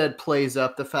instead plays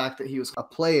up the fact that he was a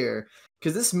player.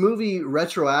 Because this movie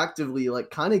retroactively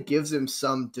kind of gives him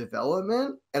some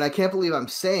development. And I can't believe I'm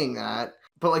saying that.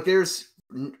 But there's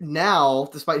now,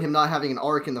 despite him not having an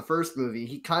arc in the first movie,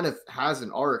 he kind of has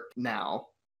an arc now.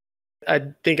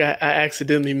 I think I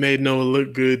accidentally made Noah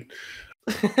look good.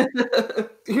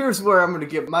 Here's where I'm going to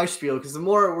give my spiel, because the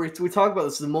more we talk about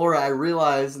this, the more I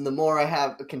realize and the more I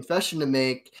have a confession to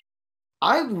make.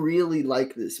 I really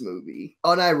like this movie,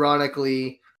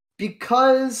 unironically,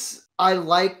 because I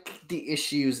like the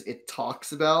issues it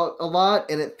talks about a lot,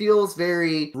 and it feels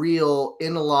very real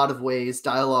in a lot of ways,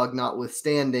 dialogue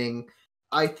notwithstanding.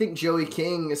 I think Joey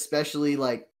King especially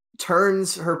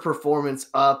turns her performance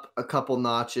up a couple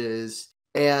notches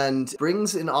and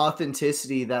brings an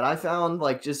authenticity that I found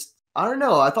I don't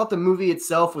know, I thought the movie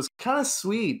itself was kind of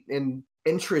sweet and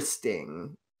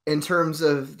interesting in terms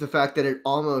of the fact that it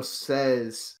almost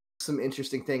says some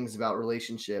interesting things about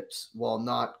relationships while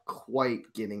not quite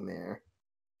getting there.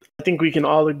 I think we can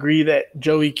all agree that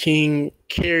Joey King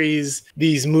carries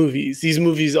these movies. These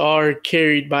movies are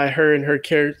carried by her and her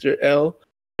character, Elle.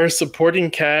 Her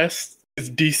supporting cast is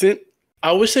decent.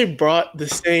 I wish they brought the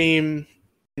same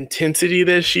intensity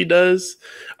that she does.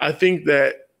 I think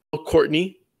that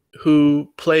Courtney,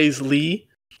 who plays Lee,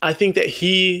 I think that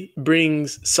he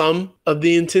brings some of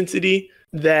the intensity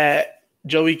that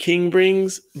Joey King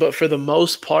brings, but for the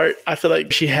most part, I feel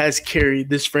like she has carried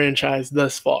this franchise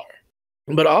thus far.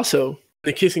 But also,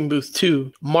 The Kissing Booth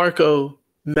 2, Marco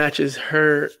matches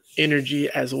her energy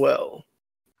as well.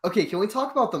 Okay, can we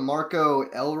talk about the Marco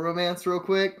Elle romance real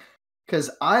quick? Because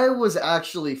I was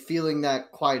actually feeling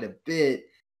that quite a bit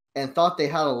and thought they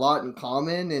had a lot in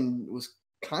common and was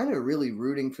kind of really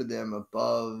rooting for them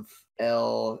above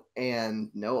Elle and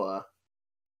Noah.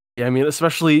 Yeah, I mean,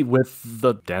 especially with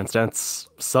the Dance Dance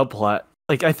subplot.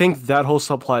 I think that whole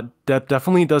subplot that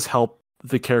definitely does help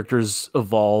the characters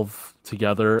evolve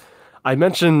together. I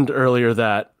mentioned earlier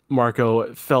that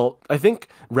Marco I think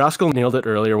Rascal nailed it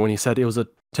earlier when he said it was a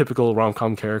typical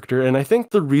rom-com character, and I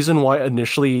think the reason why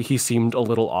initially he seemed a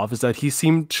little off is that he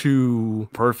seemed too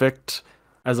perfect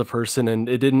as a person, and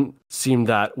it didn't seem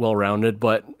that well-rounded,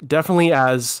 but definitely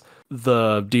as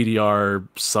the DDR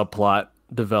subplot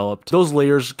developed, those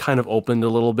layers kind of opened a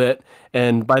little bit,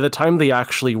 and by the time they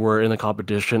actually were in the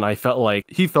competition, I felt like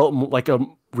he felt like a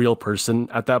real person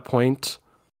at that point.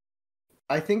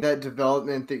 I think that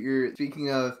development that you're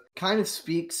speaking of kind of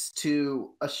speaks to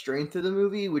a strength of the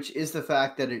movie, which is the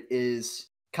fact that it is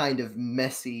kind of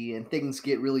messy and things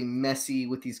get really messy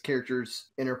with these characters'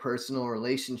 interpersonal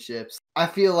relationships. I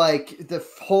feel like the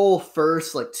whole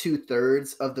first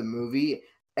 2/3 of the movie,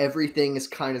 everything is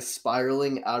kind of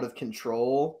spiraling out of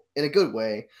control in a good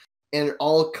way. And it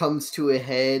all comes to a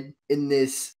head in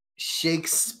this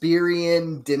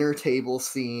Shakespearean dinner table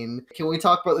scene. Can we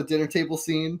talk about the dinner table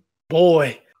scene?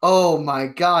 Boy. Oh my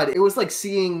god. It was like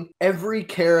seeing every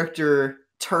character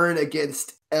turn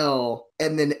against Elle,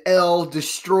 and then Elle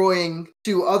destroying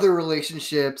 2 other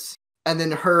relationships, and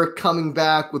then her coming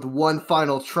back with one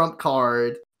final trump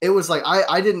card. It was like,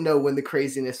 I didn't know when the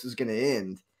craziness was going to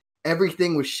end.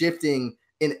 Everything was shifting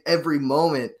in every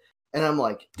moment. And I'm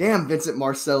like, damn, Vincent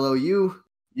Marcello, you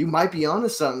might be onto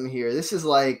something here. This is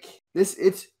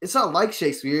it's not like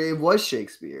Shakespeare. It was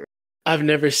Shakespeare. I've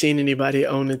never seen anybody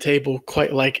own a table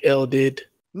quite like Elle did.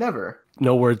 Never.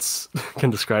 No words can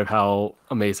describe how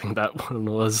amazing that one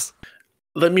was.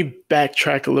 Let me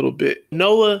backtrack a little bit.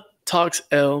 Noah talks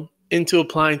Elle into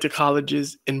applying to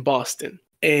colleges in Boston,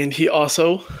 and he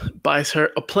also buys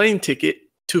her a plane ticket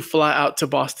to fly out to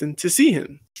Boston to see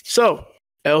him. So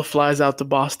Elle flies out to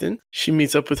Boston. She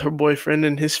meets up with her boyfriend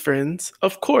and his friends.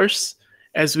 Of course,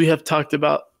 as we have talked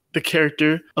about the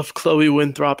character of Chloe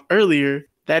Winthrop earlier,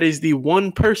 that is the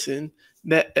one person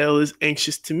that Elle is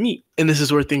anxious to meet. And this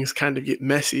is where things kind of get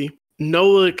messy.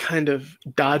 Noah kind of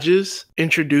dodges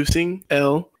introducing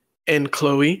Elle and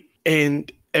Chloe,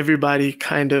 and everybody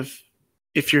kind of,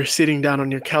 if you're sitting down on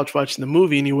your couch watching the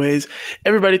movie anyways,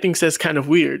 everybody thinks that's kind of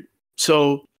weird.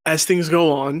 So as things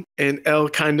go on and Elle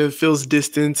kind of feels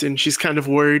distance and she's kind of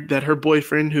worried that her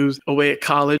boyfriend, who's away at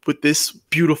college with this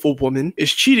beautiful woman,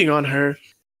 is cheating on her.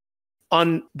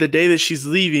 On the day that she's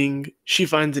leaving, she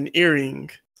finds an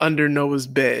earring under Noah's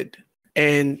bed,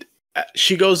 and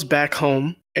she goes back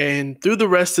home, and through the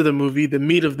rest of the movie, the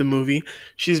meat of the movie,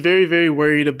 she's very, very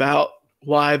worried about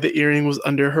why the earring was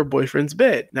under her boyfriend's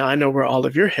bed. Now, I know where all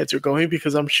of your heads are going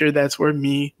because I'm sure that's where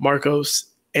me, Marcos,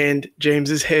 and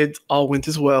James's heads all went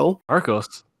as well.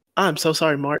 Marcos. I'm so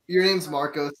sorry, Mark. Your name's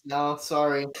Marcos now.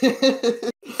 Sorry.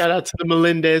 Shout out to the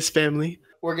Melendez family.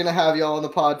 We're going to have y'all on the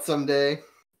pod someday.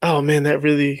 Oh, man, that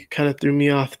really kind of threw me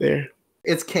off there.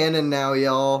 It's canon now,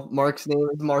 y'all. Mark's name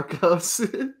is Marcos.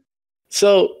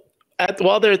 So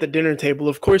while they're at the dinner table,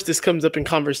 of course, this comes up in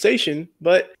conversation,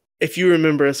 but if you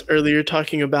remember us earlier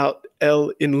talking about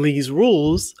Elle and Lee's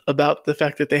rules about the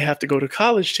fact that they have to go to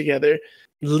college together,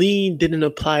 Lee didn't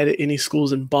apply to any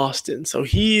schools in Boston. So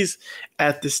he's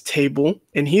at this table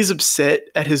and he's upset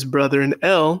at his brother and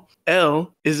Elle.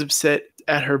 Elle is upset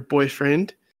at her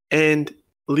boyfriend, and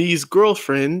Lee's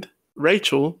girlfriend,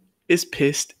 Rachel, is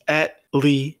pissed at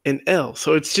Lee and Elle.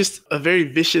 So it's just a very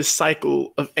vicious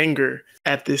cycle of anger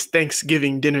at this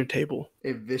Thanksgiving dinner table.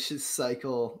 A vicious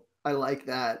cycle. I like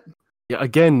that. Yeah,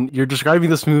 again, you're describing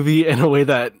this movie in a way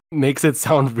that makes it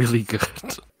sound really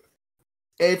good.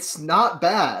 It's not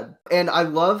bad. And I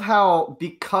love how,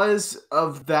 because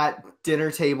of that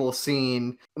dinner table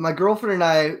scene, my girlfriend and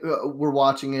I were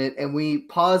watching it, and we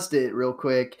paused it real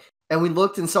quick, and we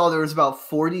looked and saw there was about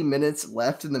 40 minutes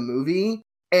left in the movie.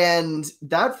 And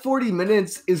that 40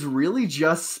 minutes is really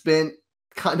just spent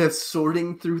kind of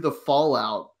sorting through the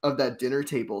fallout of that dinner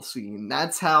table scene.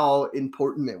 That's how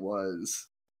important it was.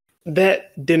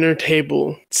 That dinner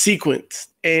table sequence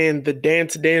and the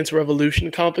Dance Dance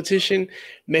Revolution competition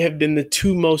may have been the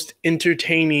two most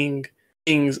entertaining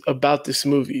things about this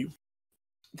movie.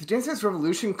 The Dance Dance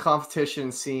Revolution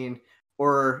competition scene,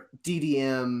 or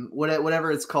DDM,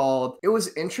 whatever it's called, it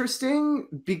was interesting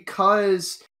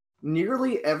because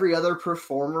nearly every other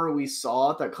performer we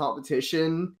saw at that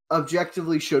competition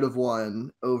objectively should have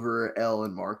won over Elle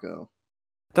and Marco.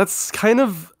 That's kind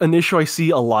of an issue I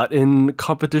see a lot in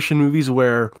competition movies,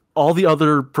 where all the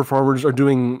other performers are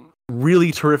doing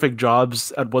really terrific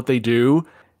jobs at what they do,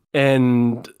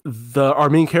 and our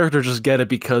main characters just get it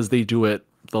because they do it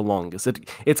the longest.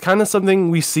 It's kind of something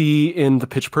we see in the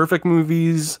Pitch Perfect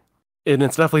movies, and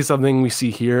it's definitely something we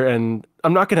see here, and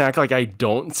I'm not going to act like I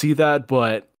don't see that,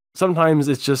 but sometimes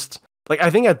it's just, like, I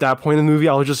think at that point in the movie,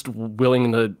 I was just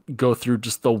willing to go through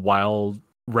just the wild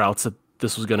routes that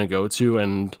this was going to go to,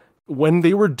 and when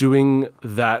they were doing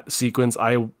that sequence,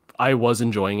 I was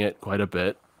enjoying it quite a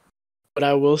bit. What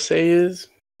I will say is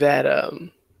that,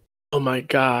 oh my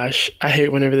gosh, I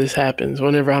hate whenever this happens.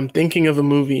 Whenever I'm thinking of a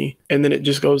movie and then it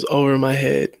just goes over my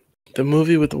head. The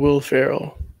movie with Will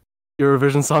Ferrell.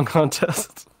 Eurovision Song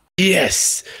Contest.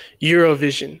 Yes,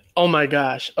 Eurovision. Oh my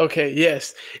gosh. Okay,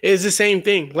 yes. It's the same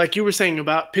thing. Like you were saying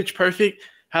about Pitch Perfect,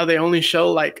 how they only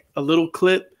show like a little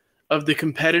clip of the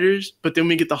competitors, but then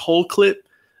we get the whole clip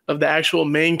of the actual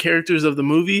main characters of the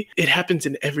movie. It happens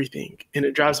in everything, and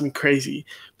it drives me crazy.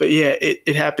 But yeah,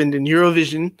 it happened in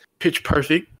Eurovision, Pitch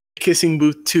Perfect, Kissing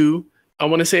Booth 2. I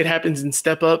want to say it happens in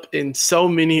Step Up, in so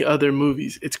many other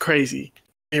movies. It's crazy.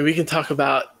 And we can talk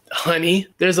about Honey.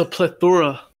 There's a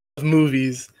plethora of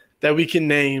movies that we can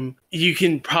name. You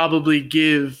can probably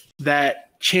give that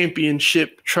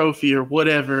championship trophy or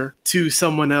whatever to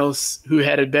someone else who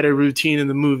had a better routine in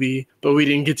the movie, but we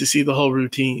didn't get to see the whole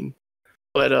routine.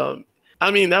 But I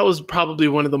mean, that was probably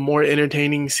one of the more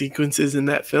entertaining sequences in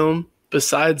that film,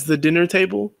 besides the dinner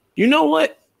table. You know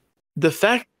what? The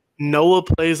fact Noah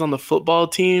plays on the football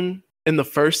team in the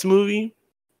first movie,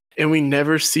 and we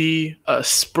never see a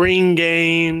spring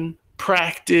game,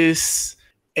 practice,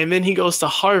 and then he goes to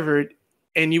Harvard,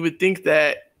 and you would think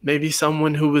that maybe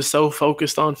someone who was so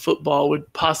focused on football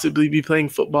would possibly be playing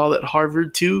football at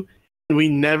Harvard too. And we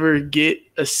never get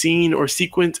a scene or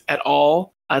sequence at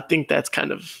all. I think that's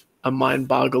kind of a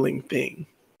mind-boggling thing.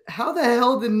 How the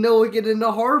hell did Noah get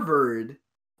into Harvard?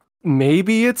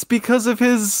 Maybe it's because of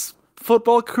his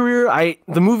football career.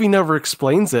 The movie never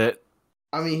explains it.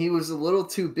 I mean, he was a little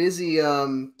too busy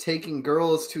taking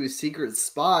girls to a secret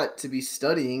spot to be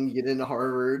studying, get into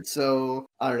Harvard. So,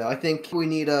 I don't know. I think we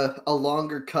need a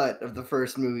longer cut of the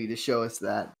first movie to show us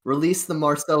that. Release the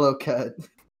Marcello cut.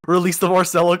 Release the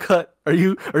Marcello cut. Are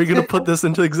you going to put this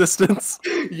into existence?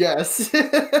 Yes.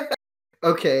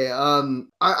 Okay,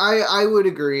 I would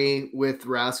agree with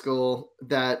Rascal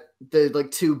that the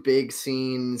two big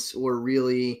scenes were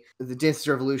really the Dance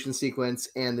Revolution sequence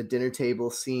and the dinner table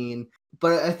scene.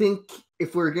 But I think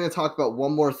if we're going to talk about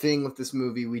one more thing with this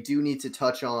movie, we do need to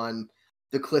touch on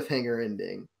the cliffhanger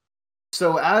ending.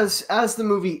 So as the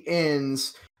movie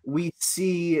ends, we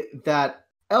see that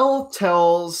Elle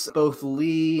tells both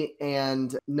Lee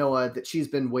and Noah that she's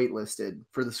been waitlisted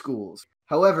for the schools.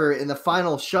 However, in the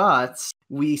final shots,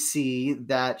 we see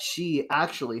that she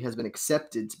actually has been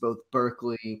accepted to both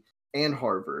Berkeley and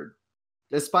Harvard.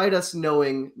 Despite us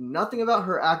knowing nothing about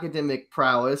her academic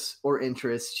prowess or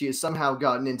interests, she has somehow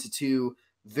gotten into two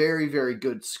very, very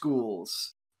good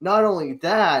schools. Not only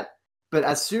that, but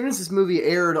as soon as this movie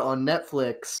aired on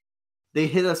Netflix, they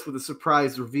hit us with a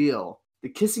surprise reveal. The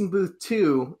Kissing Booth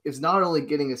 2 is not only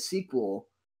getting a sequel,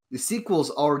 the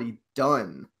sequel's already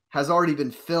done, has already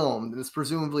been filmed, and is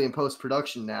presumably in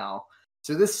post-production now.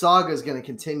 So this saga is going to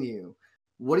continue.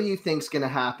 What do you think's going to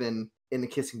happen in the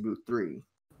Kissing Booth 3?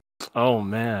 Oh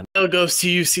man. L goes to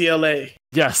UCLA.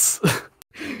 Yes.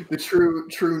 The true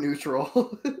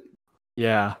neutral.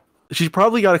 Yeah. She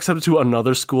probably got accepted to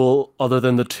another school other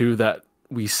than the two that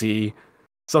we see.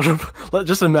 So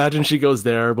just imagine she goes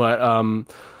there, but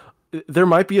there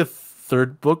might be a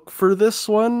third book for this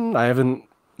one. I haven't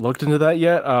looked into that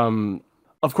yet.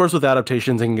 Of course, with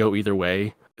adaptations, it can go either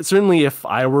way. Certainly, if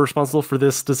I were responsible for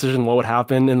this decision, what would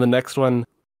happen in the next one?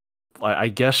 I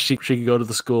guess she could go to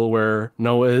the school where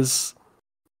Noah is.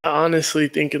 I honestly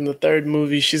think in the third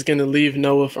movie she's gonna leave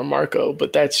Noah for Marco,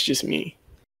 but that's just me.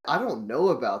 I don't know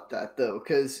about that though,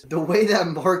 because the way that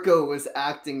Marco was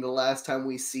acting the last time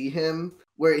we see him,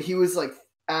 where he was like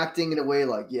acting in a way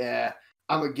like, yeah,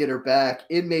 I'm gonna get her back,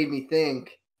 it made me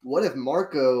think, what if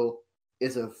Marco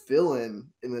is a villain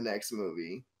in the next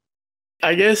movie?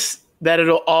 I guess that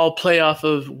it'll all play off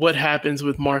of what happens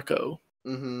with Marco.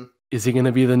 Mm-hmm. Is he going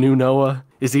to be the new Noah?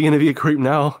 Is he going to be a creep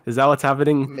now? Is that what's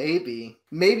happening? Maybe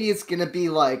it's going to be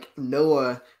like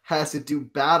Noah has to do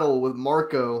battle with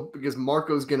Marco because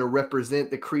Marco's going to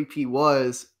represent the creep he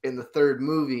was in the third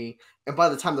movie. And by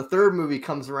the time the third movie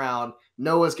comes around,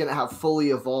 Noah's going to have fully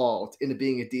evolved into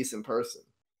being a decent person.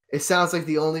 It sounds like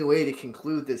the only way to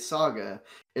conclude this saga,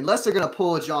 unless they're going to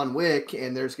pull a John Wick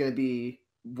and there's going to be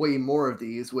way more of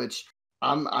these, which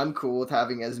I'm cool with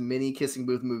having as many Kissing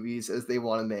Booth movies as they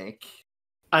want to make.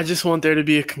 I just want there to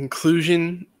be a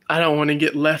conclusion. I don't want to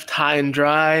get left high and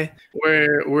dry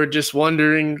where we're just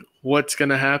wondering what's going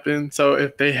to happen. So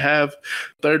if they have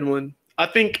third one, I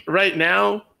think right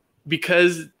now,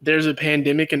 because there's a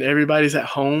pandemic and everybody's at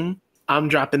home, I'm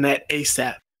dropping that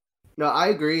ASAP. No, I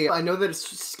agree. I know that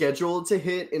it's scheduled to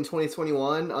hit in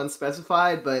 2021,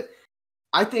 unspecified, but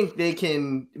I think they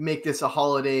can make this a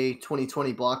holiday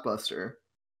 2020 blockbuster.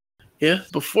 Yeah.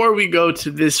 Before we go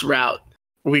to this route,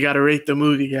 we got to rate the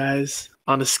movie, guys,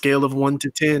 on a scale of 1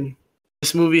 to 10.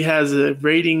 This movie has a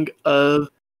rating of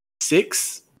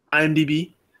 6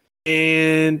 IMDb,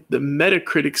 and the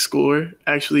Metacritic score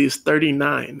actually is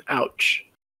 39. Ouch.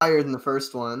 Higher than the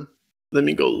first one. Let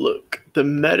me go look. The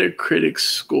Metacritic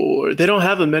score. They don't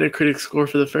have a Metacritic score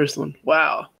for the first one.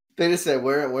 Wow. They just said,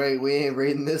 we ain't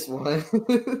rating this one.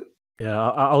 Yeah,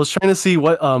 I was trying to see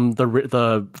what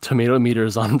the tomato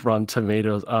meters on Rotten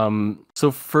Tomatoes.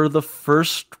 So for the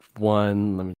first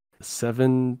one,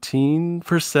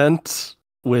 17%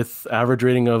 with average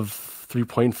rating of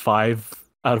 3.5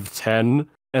 out of 10.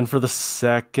 And for the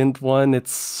second one,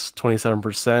 it's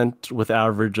 27% with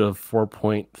average of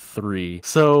 4.3.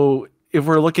 So if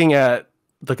we're looking at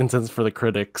the consensus for the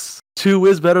critics, 2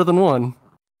 is better than 1.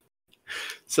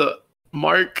 So,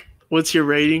 Mark, what's your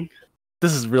rating?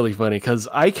 This is really funny because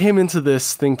I came into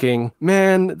this thinking,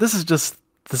 man, this is just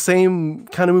the same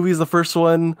kind of movie as the first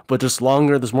one, but just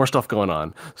longer. There's more stuff going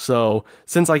on. So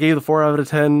since I gave the 4 out of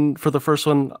 10 for the first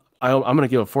one, I'm going to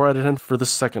give a 4 out of 10 for the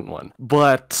second one.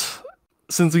 But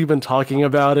since we've been talking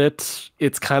about it,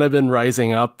 it's kind of been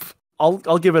rising up.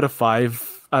 I'll give it a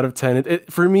 5 out of 10.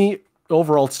 For me,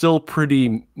 overall, it's still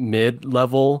pretty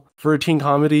mid-level for a teen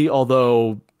comedy,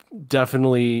 although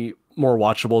definitely more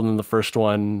watchable than the first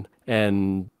one.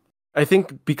 And I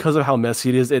think because of how messy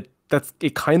it is, it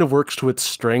kind of works to its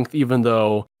strength, even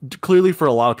though clearly for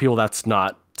a lot of people that's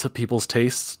not to people's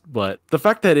tastes. But the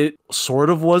fact that it sort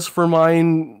of was for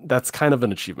mine, that's kind of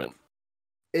an achievement.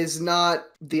 Is not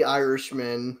The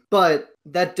Irishman, but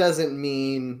that doesn't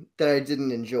mean that I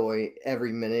didn't enjoy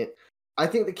every minute. I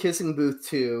think The Kissing Booth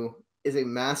 2 is a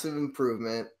massive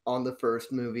improvement on the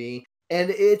first movie.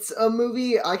 And it's a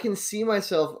movie I can see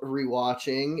myself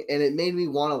rewatching, and it made me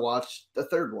want to watch the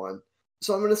third one.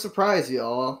 So I'm going to surprise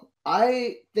y'all.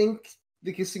 I think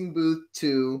The Kissing Booth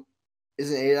 2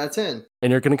 is an 8 out of 10. And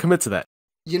you're going to commit to that.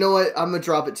 You know what? I'm going to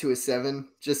drop it to a 7,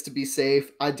 just to be safe.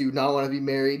 I do not want to be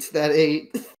married to that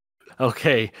 8.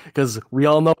 Okay, because we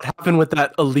all know what happened with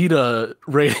that Alita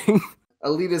rating.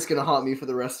 Alita's going to haunt me for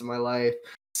the rest of my life.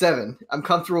 7. I'm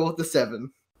comfortable with the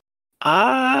 7.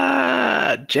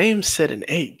 James said an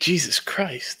 8. Jesus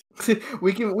Christ.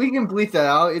 we can bleep that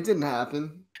out. It didn't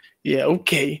happen. Yeah,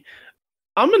 okay.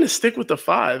 I'm gonna stick with the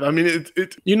 5. I mean,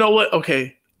 it. You know what?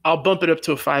 Okay, I'll bump it up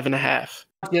to a 5.5.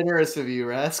 Generous of you,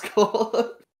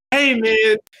 rascal. Hey,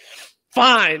 man.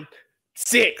 Fine.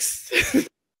 6.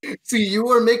 See, you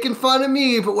were making fun of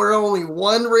me, but we're only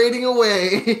 1 rating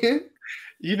away.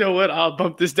 You know what? I'll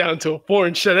bump this down to a 4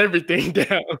 and shut everything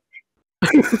down.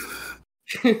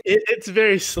 It's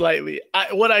very slightly.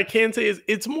 What I can say is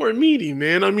it's more meaty,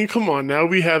 man. I mean, come on now.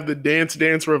 We have the Dance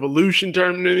Dance Revolution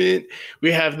tournament.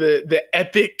 We have the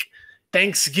epic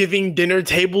Thanksgiving dinner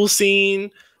table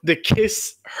scene. The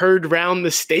kiss heard round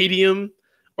the stadium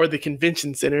or the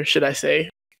convention center, should I say.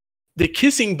 The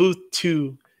Kissing Booth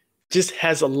 2 just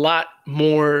has a lot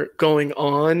more going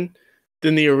on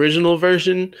than the original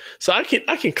version. So I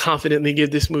can confidently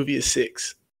give this movie a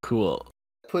 6. Cool.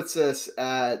 Puts us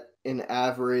at an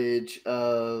average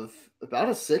of about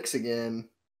a 6 again.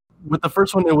 With the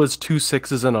first one, it was 2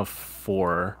 6s and a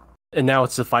 4. And now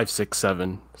it's a 5, 6,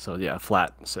 7. So yeah,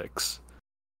 flat 6.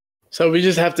 So we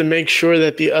just have to make sure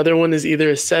that the other one is either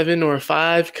a 7 or a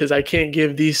 5, because I can't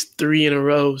give these 3 in a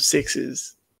row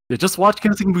 6s. Yeah, just watch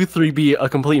Kissing Booth 3 be a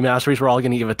complete masterpiece. We're all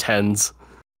going to give it 10s.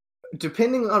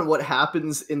 Depending on what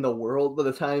happens in the world by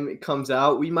the time it comes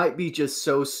out, we might be just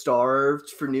so starved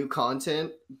for new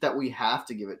content that we have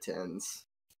to give it 10s.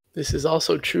 This is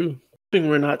also true.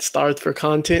 We're not starved for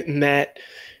content, and that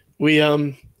we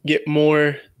get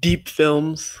more deep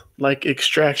films like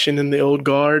Extraction and The Old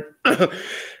Guard.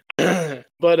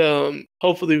 But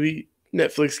hopefully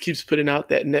Netflix keeps putting out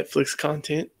that Netflix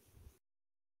content.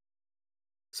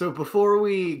 So before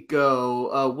we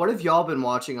go, what have y'all been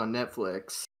watching on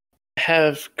Netflix?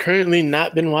 Have currently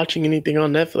not been watching anything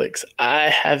on Netflix. I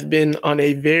have been on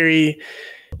a very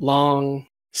long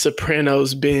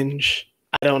Sopranos binge.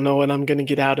 I don't know what I'm going to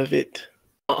get out of it.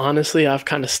 Honestly, I've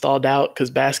kind of stalled out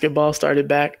because basketball started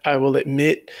back, I will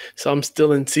admit. So I'm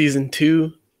still in season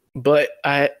 2, but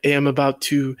I am about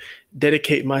to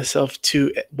dedicate myself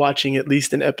to watching at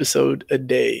least an episode a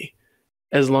day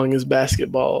as long as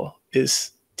basketball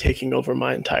is taking over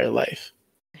my entire life.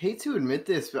 I hate to admit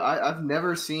this, but I've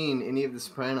never seen any of The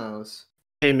Sopranos.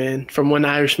 Hey man, from one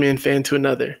Irishman fan to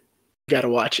another, you gotta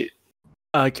watch it.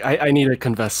 I need to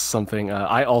confess something.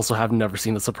 I also have never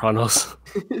seen The Sopranos.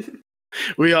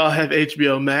 We all have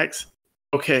HBO Max.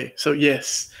 Okay, so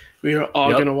yes, we are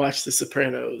all gonna watch The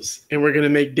Sopranos, and we're gonna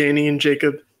make Danny and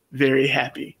Jacob very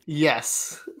happy.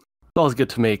 Yes. It's always good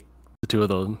to make the two of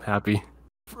them happy.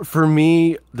 For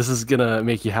me, this is gonna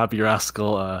make you happy,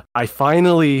 rascal. I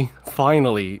finally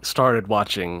started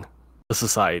watching The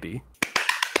Society.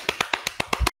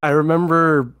 I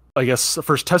remember, I guess, the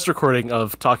first test recording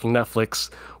of Talking Netflix,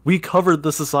 we covered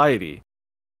The Society.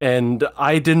 And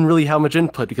I didn't really have much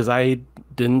input because I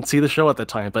didn't see the show at the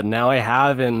time, but now I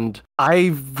have, and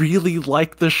I really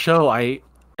like the show. I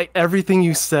everything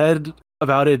you said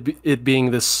about it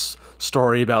being this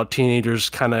story about teenagers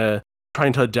kind of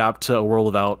trying to adapt to a world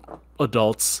without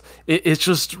adults, it's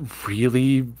just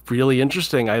really, really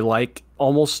interesting. I like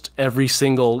almost every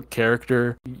single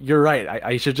character. You're right.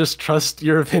 I should just trust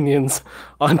your opinions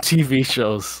on TV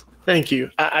shows. Thank you.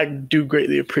 I do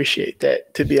greatly appreciate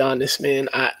that, to be honest, man.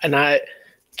 I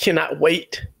cannot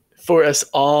wait for us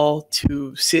all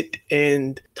to sit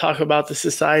and talk about The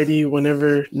Society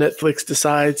whenever Netflix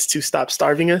decides to stop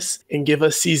starving us and give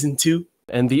us season 2.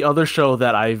 And the other show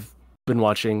that I've been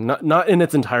watching, not in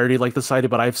its entirety like The Society,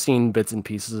 but I've seen bits and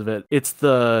pieces of it. It's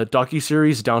the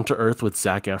docuseries Down to Earth with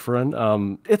Zac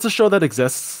Efron. It's a show that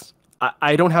exists.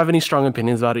 I don't have any strong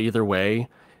opinions about it either way.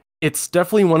 It's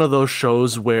definitely one of those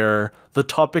shows where the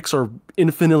topics are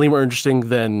infinitely more interesting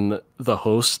than the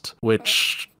host,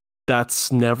 which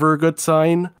that's never a good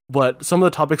sign. But some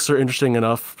of the topics are interesting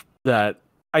enough that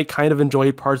I kind of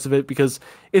enjoyed parts of it because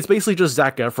it's basically just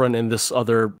Zac Efron and this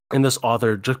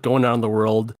author just going around the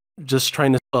world, just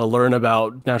trying to learn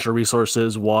about natural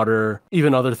resources, water,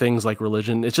 even other things like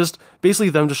religion. It's just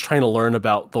basically them just trying to learn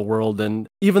about the world. And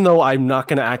even though I'm not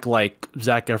going to act like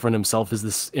Zac Efron himself is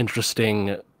this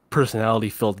interesting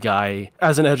personality-filled guy,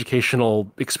 as an educational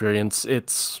experience,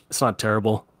 it's not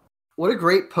terrible. What a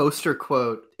great poster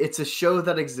quote. It's a show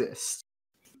that exists.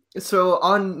 So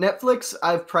on Netflix,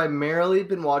 I've primarily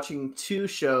been watching 2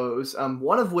 shows,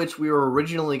 one of which we were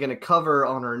originally going to cover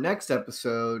on our next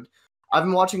episode. I've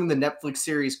been watching the Netflix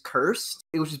series Cursed,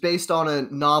 which is based on a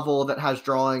novel that has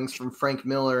drawings from Frank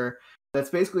Miller. That's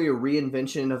basically a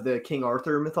reinvention of the King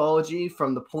Arthur mythology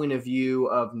from the point of view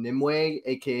of Nimue,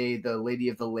 aka the Lady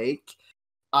of the Lake.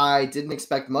 I didn't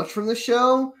expect much from the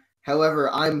show. However,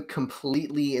 I'm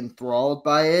completely enthralled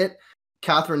by it.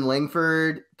 Catherine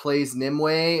Langford plays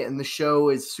Nimue, and the show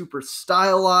is super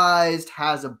stylized,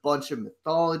 has a bunch of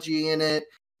mythology in it,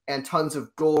 and tons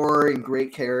of gore and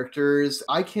great characters.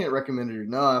 I can't recommend it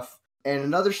enough. And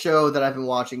another show that I've been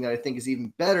watching that I think is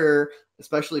even better,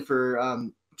 especially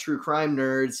for true crime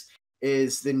nerds,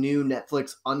 is the new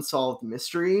Netflix Unsolved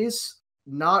Mysteries.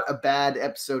 Not a bad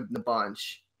episode in the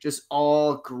bunch. Just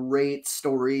all great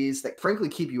stories that frankly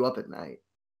keep you up at night.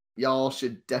 Y'all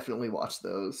should definitely watch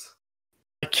those.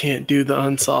 I can't do the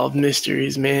Unsolved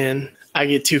Mysteries, man. I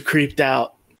get too creeped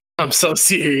out. I'm so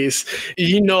serious.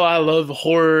 You know I love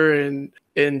horror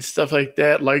and stuff like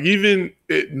that. Like even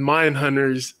at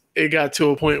Mindhunters, it got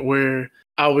to a point where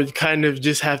I would kind of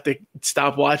just have to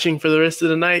stop watching for the rest of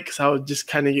the night because I would just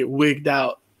kind of get wigged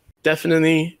out.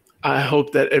 Definitely, I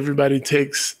hope that everybody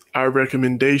takes our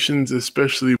recommendations,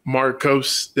 especially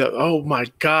Marcos. Oh my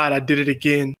God, I did it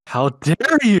again. How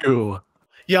dare you?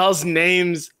 Y'all's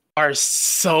names are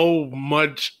so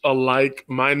much alike,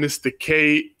 minus the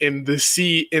K and the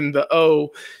C and the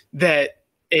O, that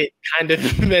it kind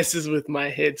of messes with my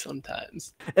head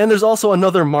sometimes. And there's also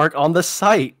another Mark on the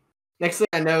site. Next thing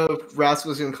I know,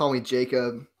 Rascal's gonna call me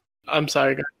Jacob. I'm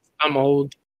sorry, guys. I'm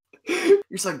old. You're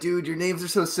just like, dude, your names are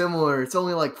so similar. It's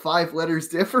only like 5 letters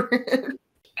different.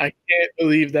 I can't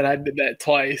believe that I did that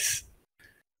twice.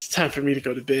 It's time for me to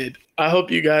go to bed. I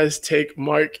hope you guys take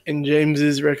Mark and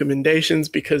James's recommendations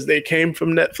because they came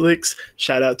from Netflix.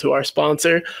 Shout out to our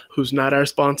sponsor, who's not our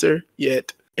sponsor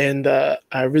yet. And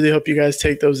I really hope you guys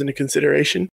take those into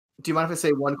consideration. Do you mind if I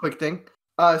say one quick thing?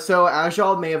 So as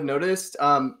y'all may have noticed,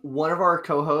 one of our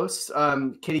co-hosts,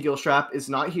 Katie Gilstrap, is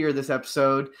not here this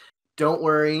episode. Don't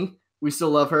worry. We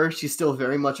still love her. She's still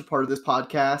very much a part of this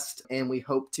podcast, and we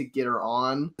hope to get her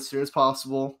on as soon as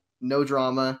possible. No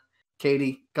drama.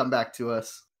 Katie, come back to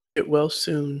us. Get well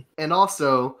soon. And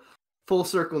also, Full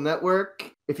Circle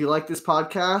Network. If you like this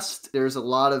podcast, there's a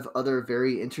lot of other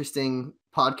very interesting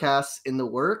podcasts in the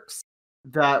works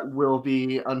that will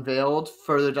be unveiled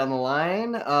further down the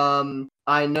line.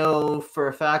 I know for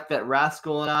a fact that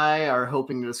Rascal and I are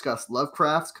hoping to discuss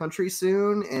Lovecraft's Country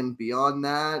soon, and beyond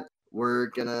that, we're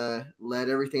gonna let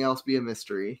everything else be a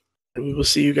mystery. We will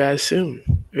see you guys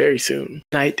soon. Very soon.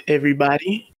 Night,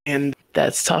 everybody. And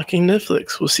that's Talking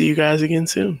Netflix. We'll see you guys again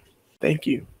soon. Thank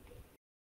you.